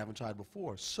things they haven't tried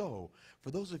before. So,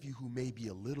 for those of you who may be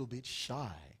a little bit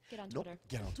shy, Get on Twitter.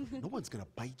 Get on Twitter. No one's going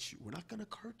to bite you. We're not going to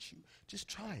hurt you. Just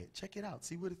try it. Check it out.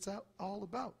 See what it's all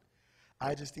about.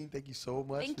 Justine, thank you so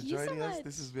much for joining us.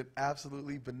 This has been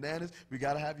absolutely bananas. We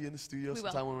got to have you in the studio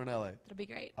sometime when we're in LA. That'll be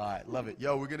great. All right, love it.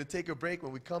 Yo, we're going to take a break.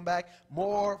 When we come back,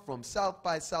 more from South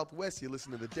by Southwest. You're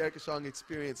listening to the Derrick Ashong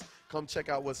Experience. Come check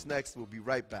out what's next. We'll be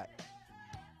right back.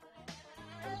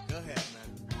 Go ahead, man.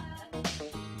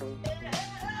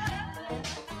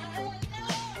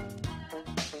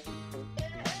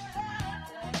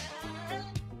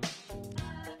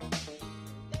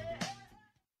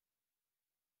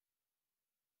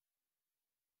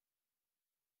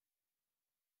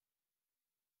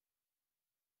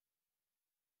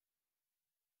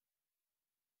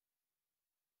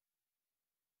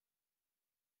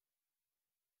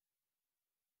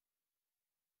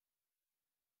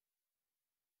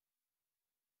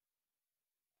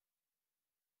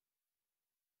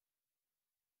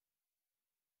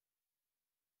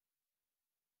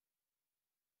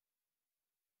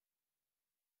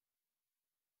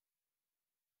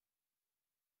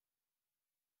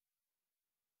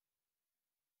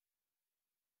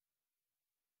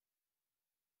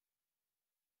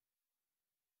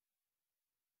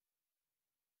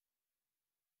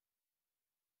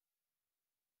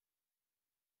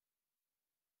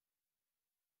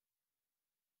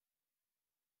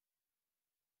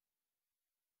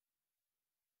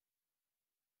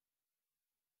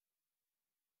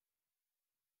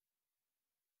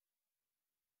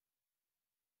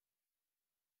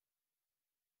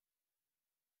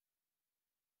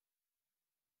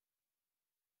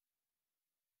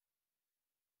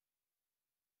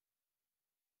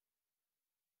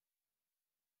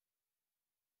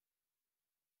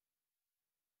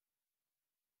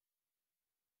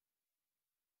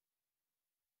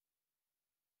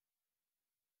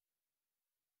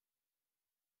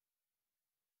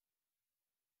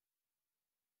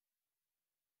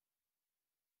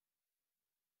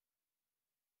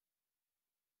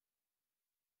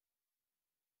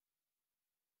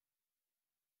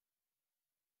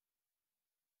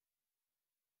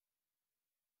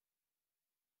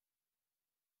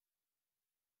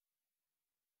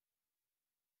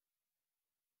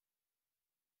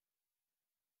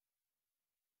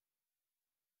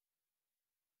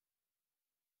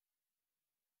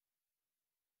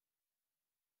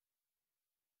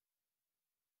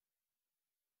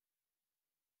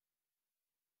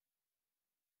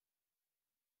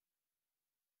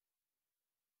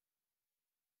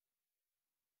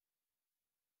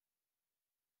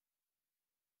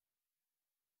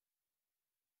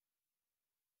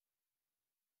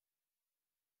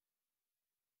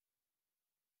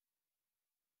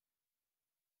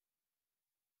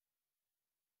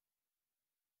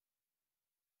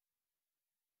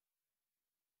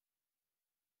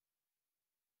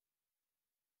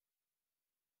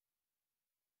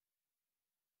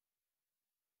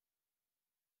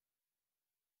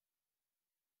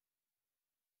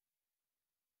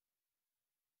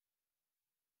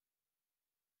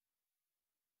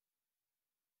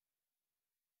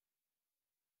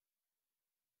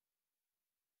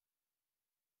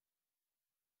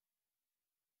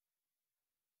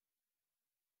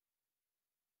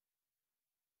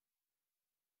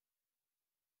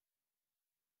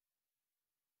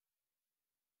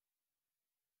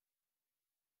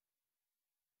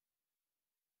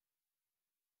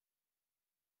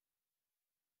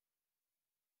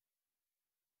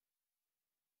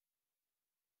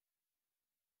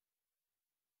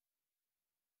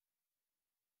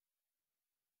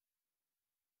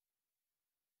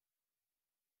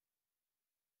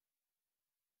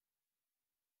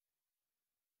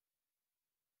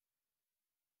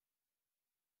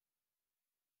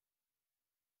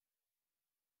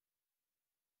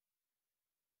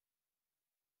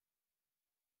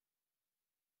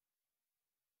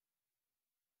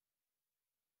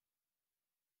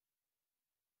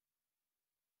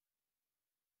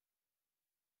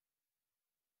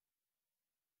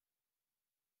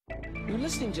 You're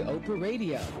listening to Oprah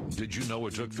Radio. Did you know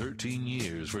it took 13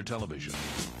 years for television,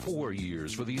 4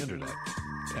 years for the internet,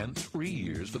 and 3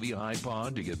 years for the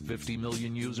iPod to get 50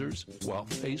 million users, while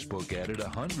Facebook added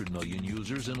 100 million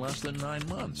users in less than 9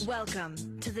 months?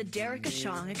 Welcome to the Derrick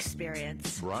Ashong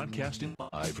Experience. Broadcasting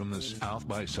live from the South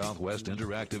by Southwest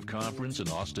Interactive Conference in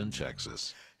Austin,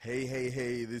 Texas. Hey, hey,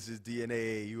 hey, this is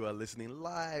DNA. You are listening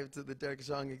live to the Derrick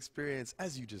Ashong Experience.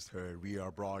 As you just heard, we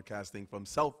are broadcasting from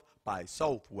South by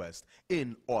Southwest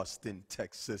in Austin,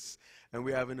 Texas. And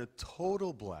we're having a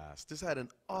total blast. Just had an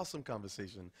awesome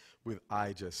conversation with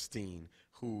Justine,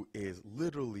 who is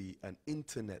literally an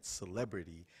internet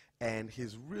celebrity. And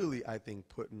he's really, I think,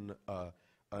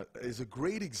 is a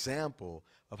great example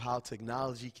of how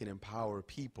technology can empower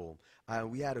people.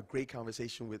 We had a great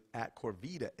conversation with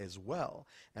 @Corvita as well.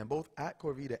 And both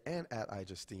 @Corvita and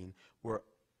 @Justine were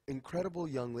incredible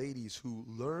young ladies who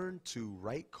learned to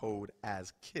write code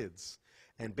as kids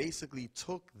and basically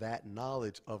took that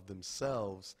knowledge of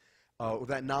themselves,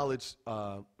 that knowledge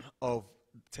of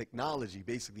technology,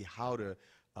 basically how to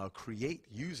create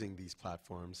using these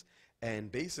platforms,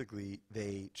 and basically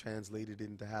they translated it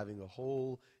into having a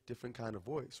whole different kind of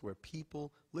voice where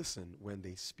people listen when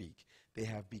they speak. They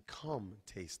have become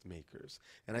tastemakers.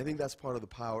 And I think that's part of the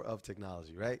power of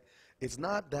technology, right? It's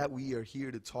not that we are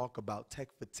here to talk about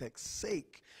tech for tech's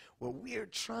sake. What we are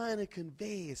trying to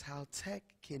convey is how tech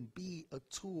can be a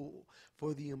tool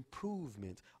for the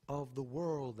improvement of the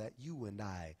world that you and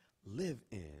I live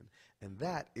in. And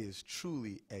that is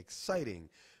truly exciting.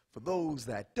 For those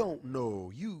that don't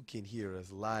know, you can hear us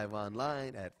live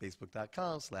online at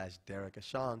facebook.com/Derrick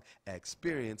Ashong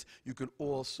Experience. You can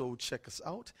also check us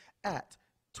out at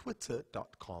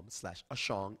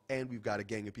twitter.com/Ashong, and we've got a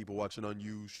gang of people watching on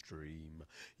Ustream.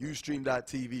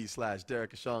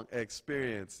 Ustream.tv/Derrick Ashong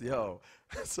Experience. Yo,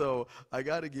 so I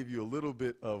got to give you a little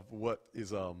bit of what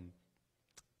is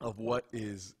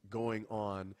going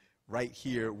on right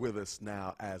here with us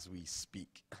now as we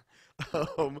speak.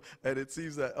 And it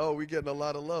seems that, we're getting a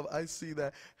lot of love. I see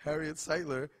that Harriet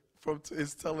Seidler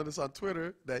is telling us on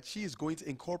Twitter that she is going to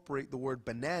incorporate the word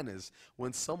bananas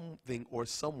when something or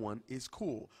someone is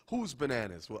cool. Who's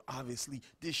bananas? Well, obviously,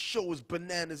 this show is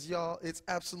bananas, y'all. It's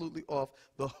absolutely off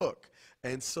the hook.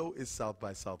 And so is South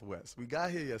by Southwest. We got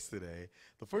here yesterday.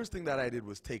 The first thing that I did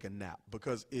was take a nap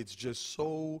because it's just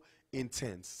so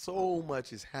intense. So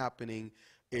much is happening.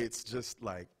 It's just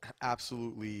like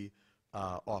absolutely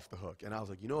off the hook. And I was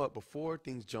like, you know what? Before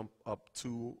things jump up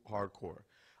too hardcore,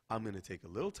 I'm going to take a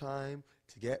little time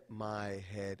to get my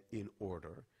head in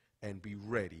order and be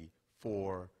ready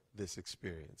for this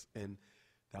experience. And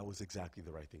that was exactly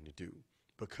the right thing to do.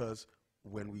 Because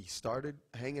when we started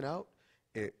hanging out,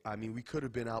 we could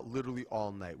have been out literally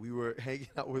all night. We were hanging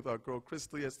out with our girl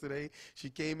Crystal yesterday. She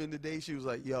came in today. She was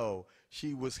like,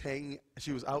 she was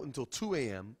out until 2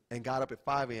 a.m. and got up at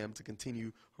 5 a.m. to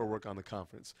continue her work on the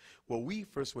conference. Well, we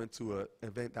first went to an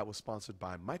event that was sponsored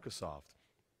by Microsoft.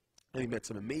 And we met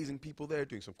some amazing people there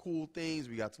doing some cool things.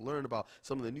 We got to learn about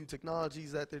some of the new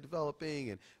technologies that they're developing.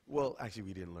 And, well, actually,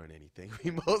 we didn't learn anything.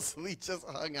 We mostly just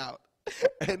hung out.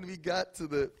 And we got to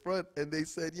the front, and they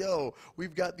said,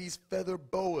 we've got these feather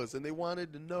boas. And they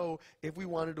wanted to know if we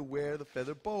wanted to wear the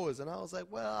feather boas. And I was like,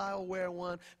 well, I'll wear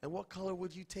one. And what color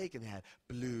would you take? And they had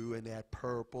blue, and they had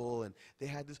purple, and they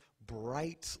had this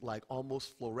bright, like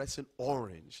almost fluorescent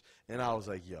orange. And I was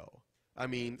like,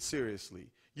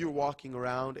 seriously, you're walking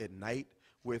around at night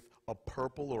with a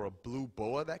purple or a blue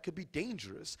boa? That could be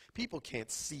dangerous. People can't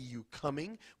see you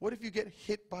coming. What if you get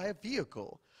hit by a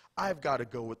vehicle? I've got to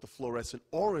go with the fluorescent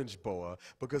orange boa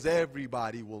because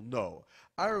everybody will know.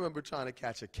 I remember trying to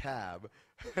catch a cab,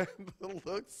 and the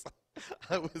looks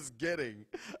I was getting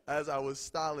as I was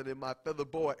styling in my feather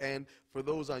boa. And for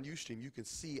those on Ustream, you can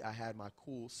see I had my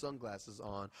cool sunglasses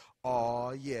on.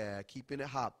 Oh, yeah, keeping it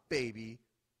hot, baby.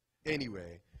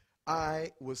 Anyway,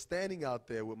 I was standing out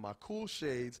there with my cool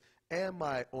shades and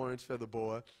my orange feather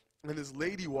boa, and this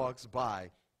lady walks by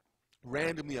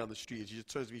randomly on the street, and she just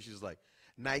turns to me, she's like,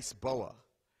 nice boa.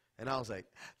 And I was like,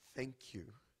 thank you.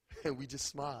 And we just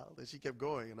smiled, and she kept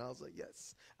going, and I was like,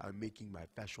 yes, I'm making my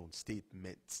fashion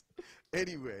statement.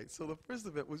 Anyway, so the first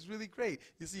event was really great.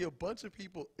 You see a bunch of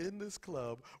people in this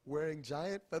club wearing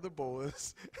giant feather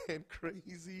boas and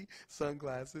crazy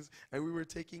sunglasses, and we were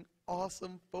taking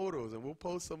awesome photos, and we'll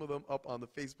post some of them up on the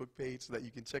Facebook page so that you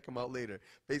can check them out later,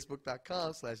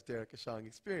 facebook.com/Derrick Ashong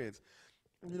Experience.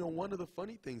 One of the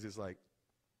funny things is, like,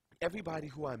 everybody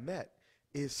who I met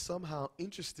is somehow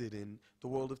interested in the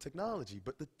world of technology.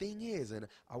 But the thing is, and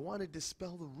I want to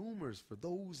dispel the rumors for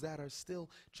those that are still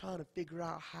trying to figure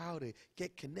out how to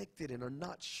get connected and are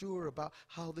not sure about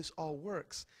how this all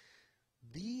works,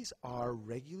 These are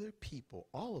regular people.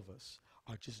 All of us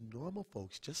are just normal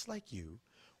folks, just like you.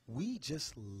 We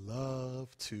just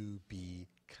love to be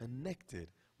connected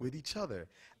with each other.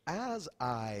 As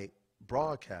I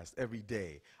broadcast every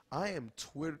day, I am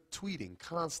tweeting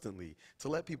constantly to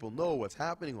let people know what's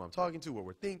happening, who I'm talking to, what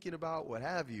we're thinking about, what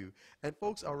have you. And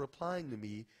folks are replying to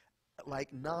me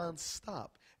like nonstop.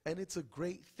 And it's a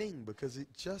great thing because it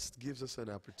just gives us an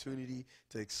opportunity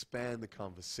to expand the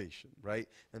conversation, right?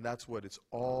 And that's what it's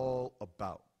all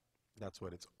about. That's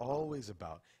what it's always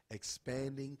about,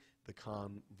 expanding the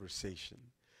conversation.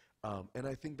 And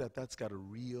I think that that's got a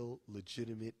real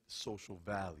legitimate social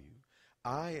value.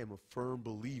 I am a firm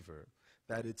believer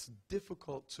that it's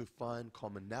difficult to find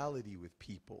commonality with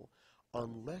people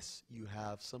unless you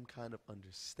have some kind of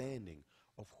understanding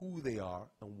of who they are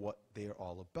and what they're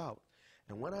all about.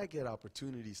 And when I get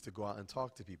opportunities to go out and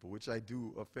talk to people, which I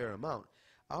do a fair amount,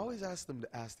 I always ask them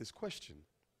to ask this question: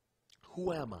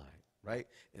 who am I? Right?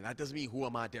 And that doesn't mean who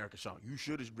am I, Derrick Ashong. You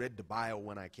should have read the bio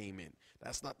when I came in.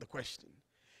 That's not the question.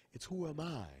 It's who am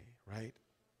I, right?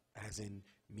 As in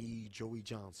me, Joey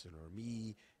Johnson, or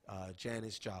me,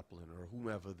 Janis Joplin, or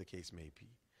whomever the case may be.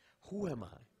 Who am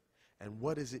I? And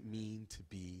what does it mean to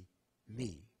be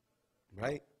me,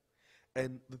 right?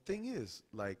 And the thing is,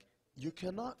 like, you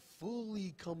cannot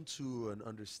fully come to an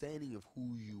understanding of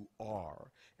who you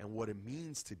are and what it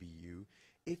means to be you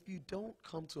if you don't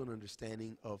come to an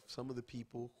understanding of some of the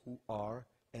people who are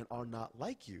and are not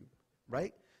like you,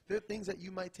 right? There are things that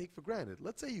you might take for granted.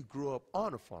 Let's say you grew up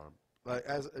on a farm, like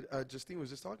as Justine was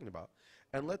just talking about.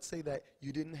 And let's say that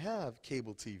you didn't have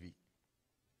cable TV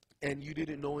and you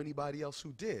didn't know anybody else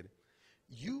who did.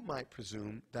 You might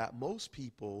presume that most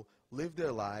people live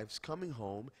their lives coming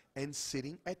home and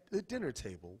sitting at the dinner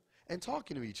table and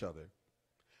talking to each other.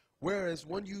 Whereas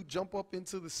when you jump up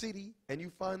into the city and you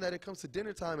find that it comes to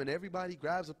dinner time and everybody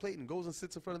grabs a plate and goes and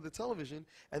sits in front of the television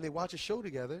and they watch a show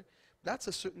together, that's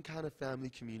a certain kind of family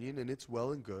communion, and it's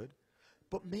well and good.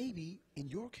 But maybe in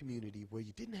your community where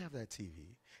you didn't have that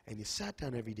TV and you sat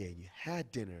down every day and you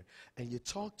had dinner and you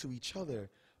talked to each other,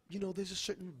 you know, there's a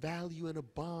certain value and a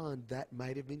bond that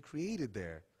might have been created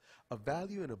there. A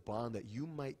value and a bond that you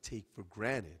might take for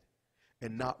granted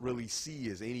and not really see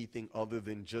as anything other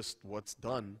than just what's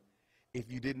done if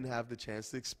you didn't have the chance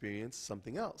to experience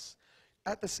something else.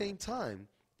 At the same time,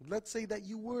 let's say that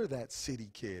you were that city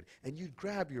kid and you'd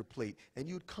grab your plate and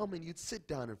you'd come and you'd sit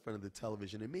down in front of the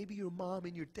television, and maybe your mom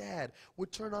and your dad would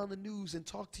turn on the news and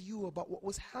talk to you about what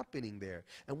was happening there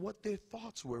and what their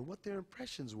thoughts were and what their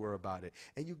impressions were about it.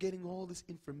 And you're getting all this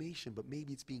information, but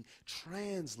maybe it's being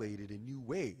translated in new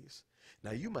ways.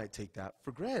 Now, you might take that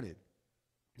for granted.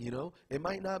 You know, it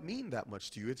might not mean that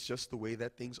much to you. It's just the way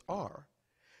that things are.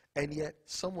 And yet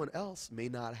someone else may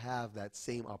not have that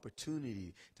same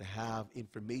opportunity to have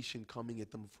information coming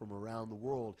at them from around the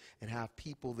world and have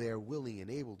people there willing and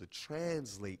able to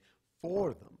translate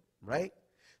for them, right?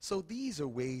 So these are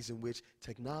ways in which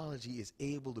technology is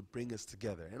able to bring us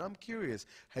together. And I'm curious,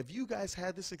 have you guys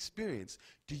had this experience?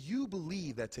 Do you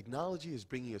believe that technology is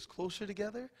bringing us closer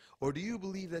together? Or do you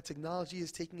believe that technology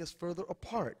is taking us further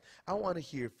apart? I want to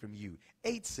hear from you.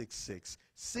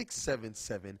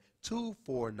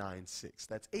 866-677-2496.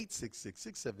 That's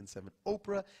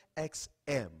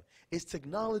 866-677-OPRA-XM. Is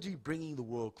technology bringing the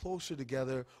world closer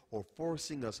together or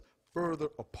forcing us further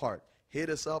apart? Hit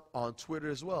us up on Twitter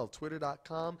as well,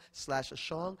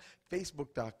 twitter.com/Ashong,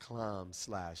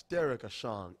 facebook.com/Derrick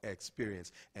Ashong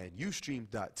Experience, and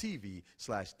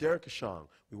ustream.tv/Derrick Ashong.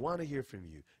 We want to hear from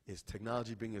you. Is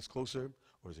technology bringing us closer,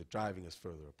 or is it driving us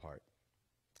further apart?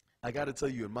 I got to tell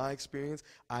you, in my experience,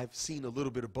 I've seen a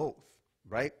little bit of both,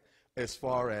 right? As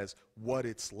far as what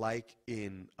it's like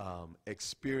in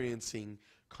experiencing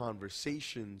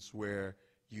conversations where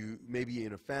you, maybe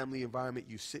in a family environment,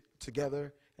 you sit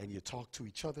together and you talk to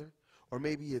each other. Or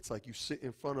maybe it's like you sit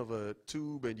in front of a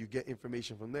tube and you get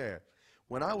information from there.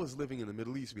 When I was living in the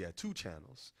Middle East, we had two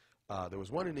channels. There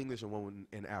was one in English and one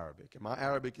in Arabic. And my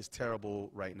Arabic is terrible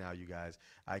right now, you guys.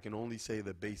 I can only say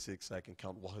the basics. I can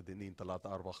count, you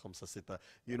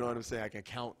know what I'm saying? I can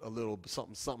count a little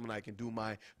something. I can do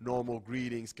my normal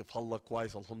greetings, kifallah,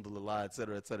 kwais, alhamdulillah,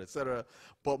 etc., etc., etc.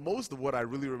 But most of what I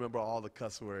really remember are all the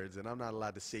cuss words, and I'm not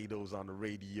allowed to say those on the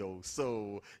radio.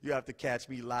 So you have to catch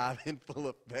me live in full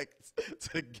effect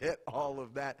to get all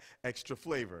of that extra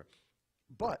flavor.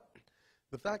 But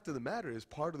the fact of the matter is,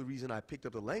 part of the reason I picked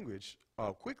up the language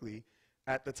quickly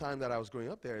at the time that I was growing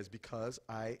up there is because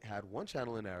I had one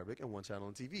channel in Arabic and one channel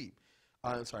on TV.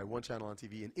 One channel on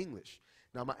TV in English.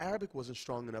 Now, my Arabic wasn't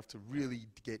strong enough to really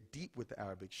get deep with the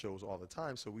Arabic shows all the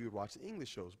time, so we would watch the English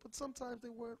shows. But sometimes they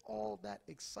weren't all that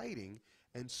exciting,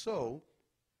 and so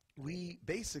we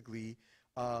basically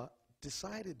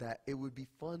decided that it would be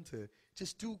fun to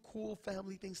just do cool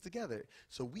family things together.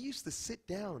 So we used to sit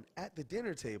down at the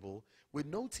dinner table with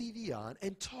no TV on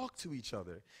and talk to each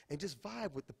other and just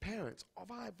vibe with the parents,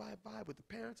 vibe with the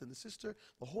parents and the sister,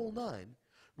 the whole nine.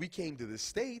 We came to the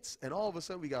States, and all of a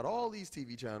sudden we got all these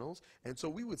TV channels, and so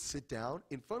we would sit down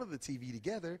in front of the TV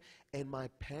together, and my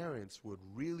parents would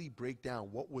really break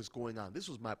down what was going on. This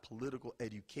was my political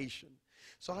education.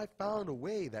 So I found a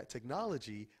way that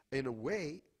technology, in a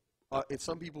way,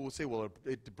 some people would say, well,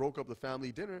 it broke up the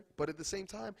family dinner, but at the same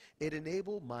time, it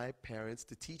enabled my parents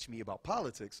to teach me about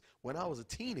politics when I was a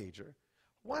teenager.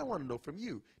 Well, I want to know from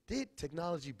you, did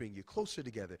technology bring you closer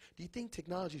together? Do you think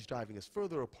technology is driving us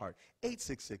further apart?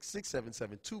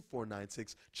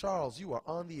 866-677-2496. Charles, you are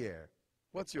on the air.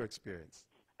 What's your experience?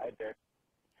 Hi there.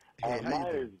 Hey, how you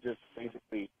mine doing? is just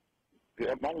basically,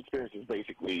 my experience is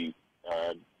basically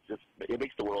just, it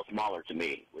makes the world smaller to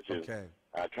me, which is Okay.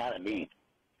 kind of neat.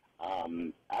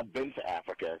 I've been to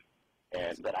Africa,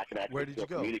 but I can Where actually did you still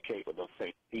go? communicate with those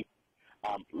same people.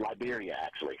 Liberia,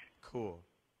 actually. Cool.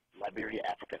 Liberia,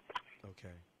 Africa.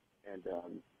 Okay. And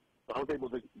I was able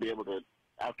to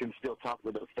I can still talk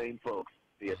with those same folks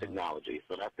via technology,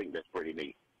 so I think that's pretty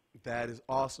neat. That is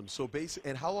awesome. So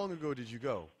and how long ago did you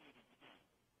go?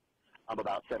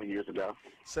 About 7 years ago.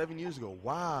 7 years ago.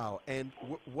 Wow. And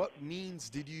what means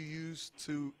did you use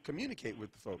to communicate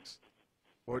with the folks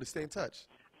or to stay in touch?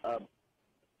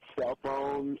 Cell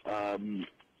phone,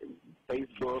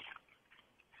 Facebook,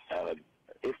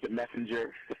 instant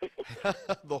messenger.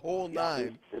 The whole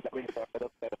nine. The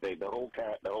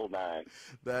whole nine.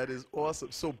 That is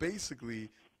awesome. So basically,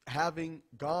 having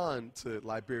gone to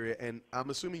Liberia, and I'm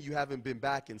assuming you haven't been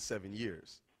back in 7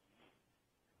 years.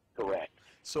 Correct.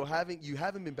 So you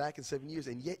haven't been back in 7 years,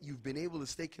 and yet you've been able to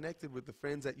stay connected with the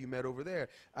friends that you met over there.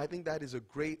 I think that is a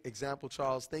great example,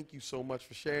 Charles. Thank you so much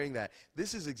for sharing that.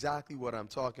 This is exactly what I'm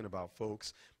talking about,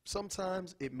 folks.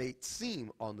 Sometimes it may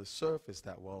seem on the surface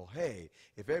that, well, hey,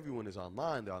 if everyone is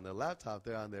online, they're on their laptop,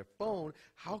 they're on their phone,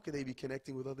 how could they be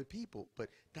connecting with other people?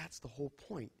 But that's the whole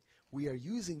point. We are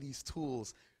using these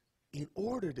tools in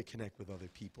order to connect with other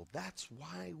people. That's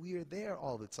why we are there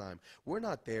all the time. We're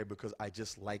not there because I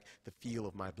just like the feel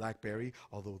of my BlackBerry,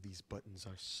 although these buttons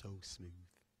are so smooth.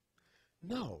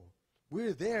 No,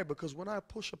 we're there because when I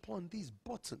push upon these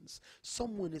buttons,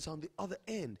 someone is on the other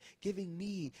end giving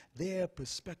me their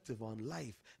perspective on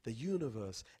life, the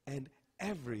universe, and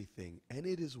everything. And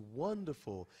it is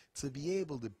wonderful to be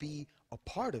able to be a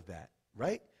part of that,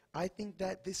 right? I think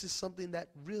that this is something that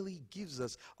really gives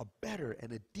us a better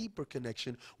and a deeper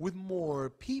connection with more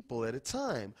people at a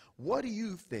time. What do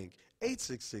you think?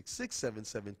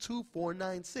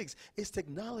 866-677-2496. Is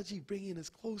technology bringing us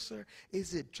closer?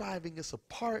 Is it driving us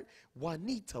apart?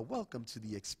 Juanita, welcome to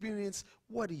the experience.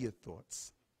 What are your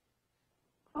thoughts?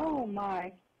 Oh,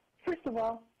 my. First of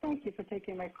all, thank you for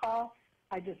taking my call.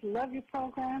 I just love your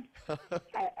program.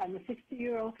 I'm a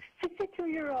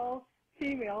 62-year-old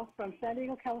female from San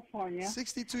Diego, California.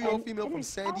 62-year-old female from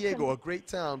San Diego, a great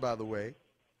town, by the way.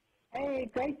 Hey,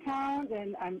 great town,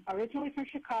 and I'm originally from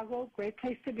Chicago. Great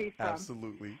place to be from.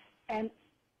 Absolutely. And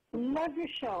love your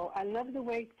show. I love the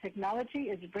way technology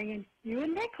is bringing you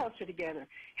and me closer together.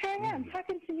 Here I am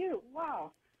talking to you.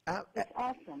 Wow. That's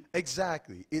awesome.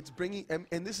 Exactly. It's bringing,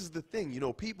 and this is the thing, you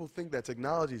know, people think that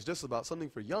technology is just about something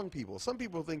for young people. Some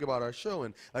people think about our show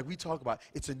and like we talk about,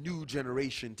 it's a new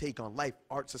generation take on life,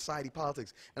 art, society,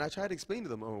 politics. And I try to explain to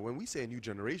them, when we say a new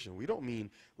generation, we don't mean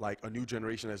like a new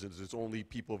generation as it's only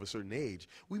people of a certain age.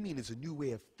 We mean it's a new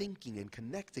way of thinking and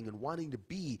connecting and wanting to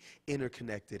be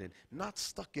interconnected and not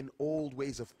stuck in old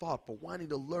ways of thought, but wanting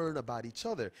to learn about each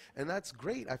other. And that's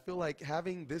great. I feel like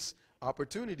having this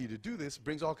opportunity to do this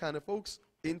brings all kind of folks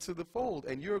into the fold,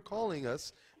 and you're calling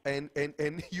us, and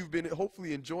you've been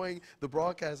hopefully enjoying the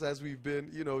broadcast as we've been,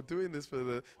 you know, doing this for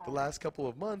the last couple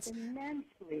of months.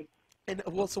 Immensely. And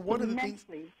well, so one of the things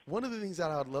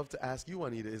that I would love to ask you,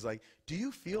 Juanita, is like, do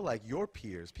you feel like your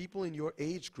peers, people in your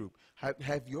age group,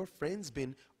 have your friends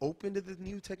been open to the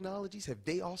new technologies? Have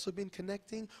they also been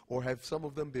connecting, or have some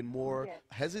of them been more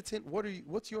hesitant?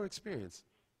 What's your experience?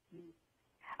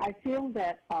 I feel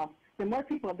that the more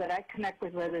people that I connect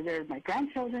with, whether they're my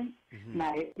grandchildren,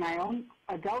 my own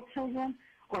adult children,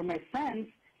 or my friends,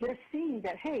 they're seeing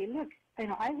that, hey, look, you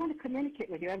know, I want to communicate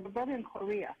with you. I have a brother in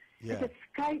Korea. Yeah. If it's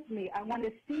Skype me, I want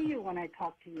to see you when I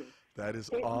talk to you. That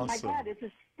is My awesome. God, this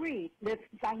is free.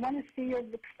 I want to see your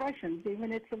expressions,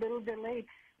 even if it's a little delayed.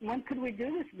 When could we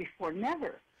do this before?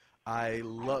 Never. I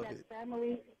love I've got it.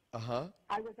 family Uh-huh.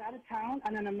 I was out of town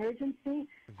on an emergency.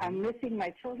 I'm missing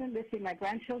my children, missing my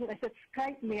grandchildren. I said,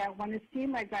 Skype me. I want to see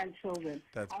my grandchildren.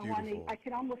 That's I beautiful. I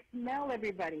can almost smell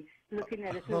everybody looking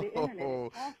at it through the internet.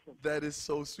 It's awesome. That is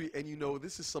so sweet. And you know,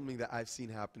 this is something that I've seen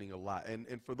happening a lot. And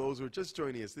for those who are just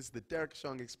joining us, this is the Derrick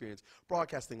Ashong Experience,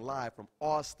 broadcasting live from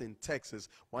Austin, Texas.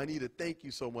 Juanita, thank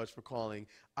you so much for calling.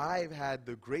 I've had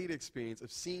the great experience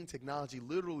of seeing technology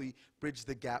literally bridge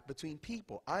the gap between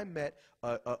people. I met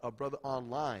a brother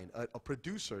online, a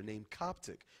producer named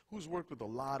Coptic, who's worked with a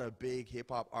lot of big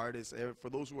hip-hop artists. For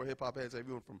those who are hip-hop heads,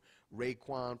 everyone from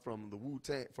Raekwon, from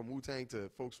Wu-Tang to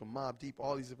folks from Mobb Deep,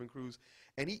 all these different crews.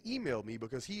 And he emailed me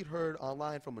because he'd heard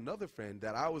online from another friend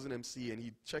that I was an MC, and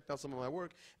he checked out some of my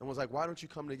work and was like, why don't you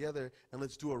come together and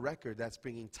let's do a record that's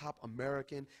bringing top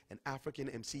American and African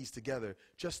MCs together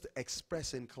just to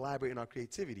express and collaborate in our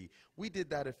creativity. We did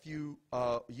that a few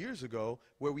years ago,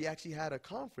 where we actually had a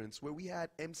conference where we had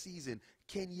MCs in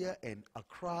Kenya and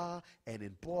Accra and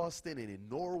in Boston and in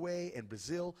Norway and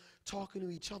Brazil talking to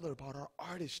each other about our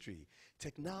artistry.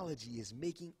 Technology is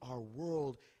making our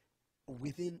world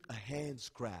within a hand's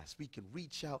grasp. We can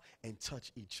reach out and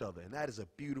touch each other, and that is a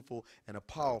beautiful and a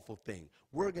powerful thing.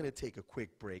 We're going to take a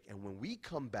quick break, and when we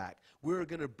come back, we're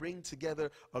going to bring together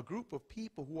a group of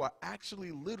people who are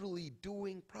actually literally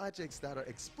doing projects that are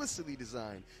explicitly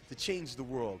designed to change the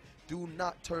world. Do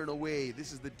not turn away.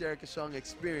 This is the Derrick Ashong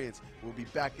Experience. We'll be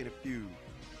back in a few.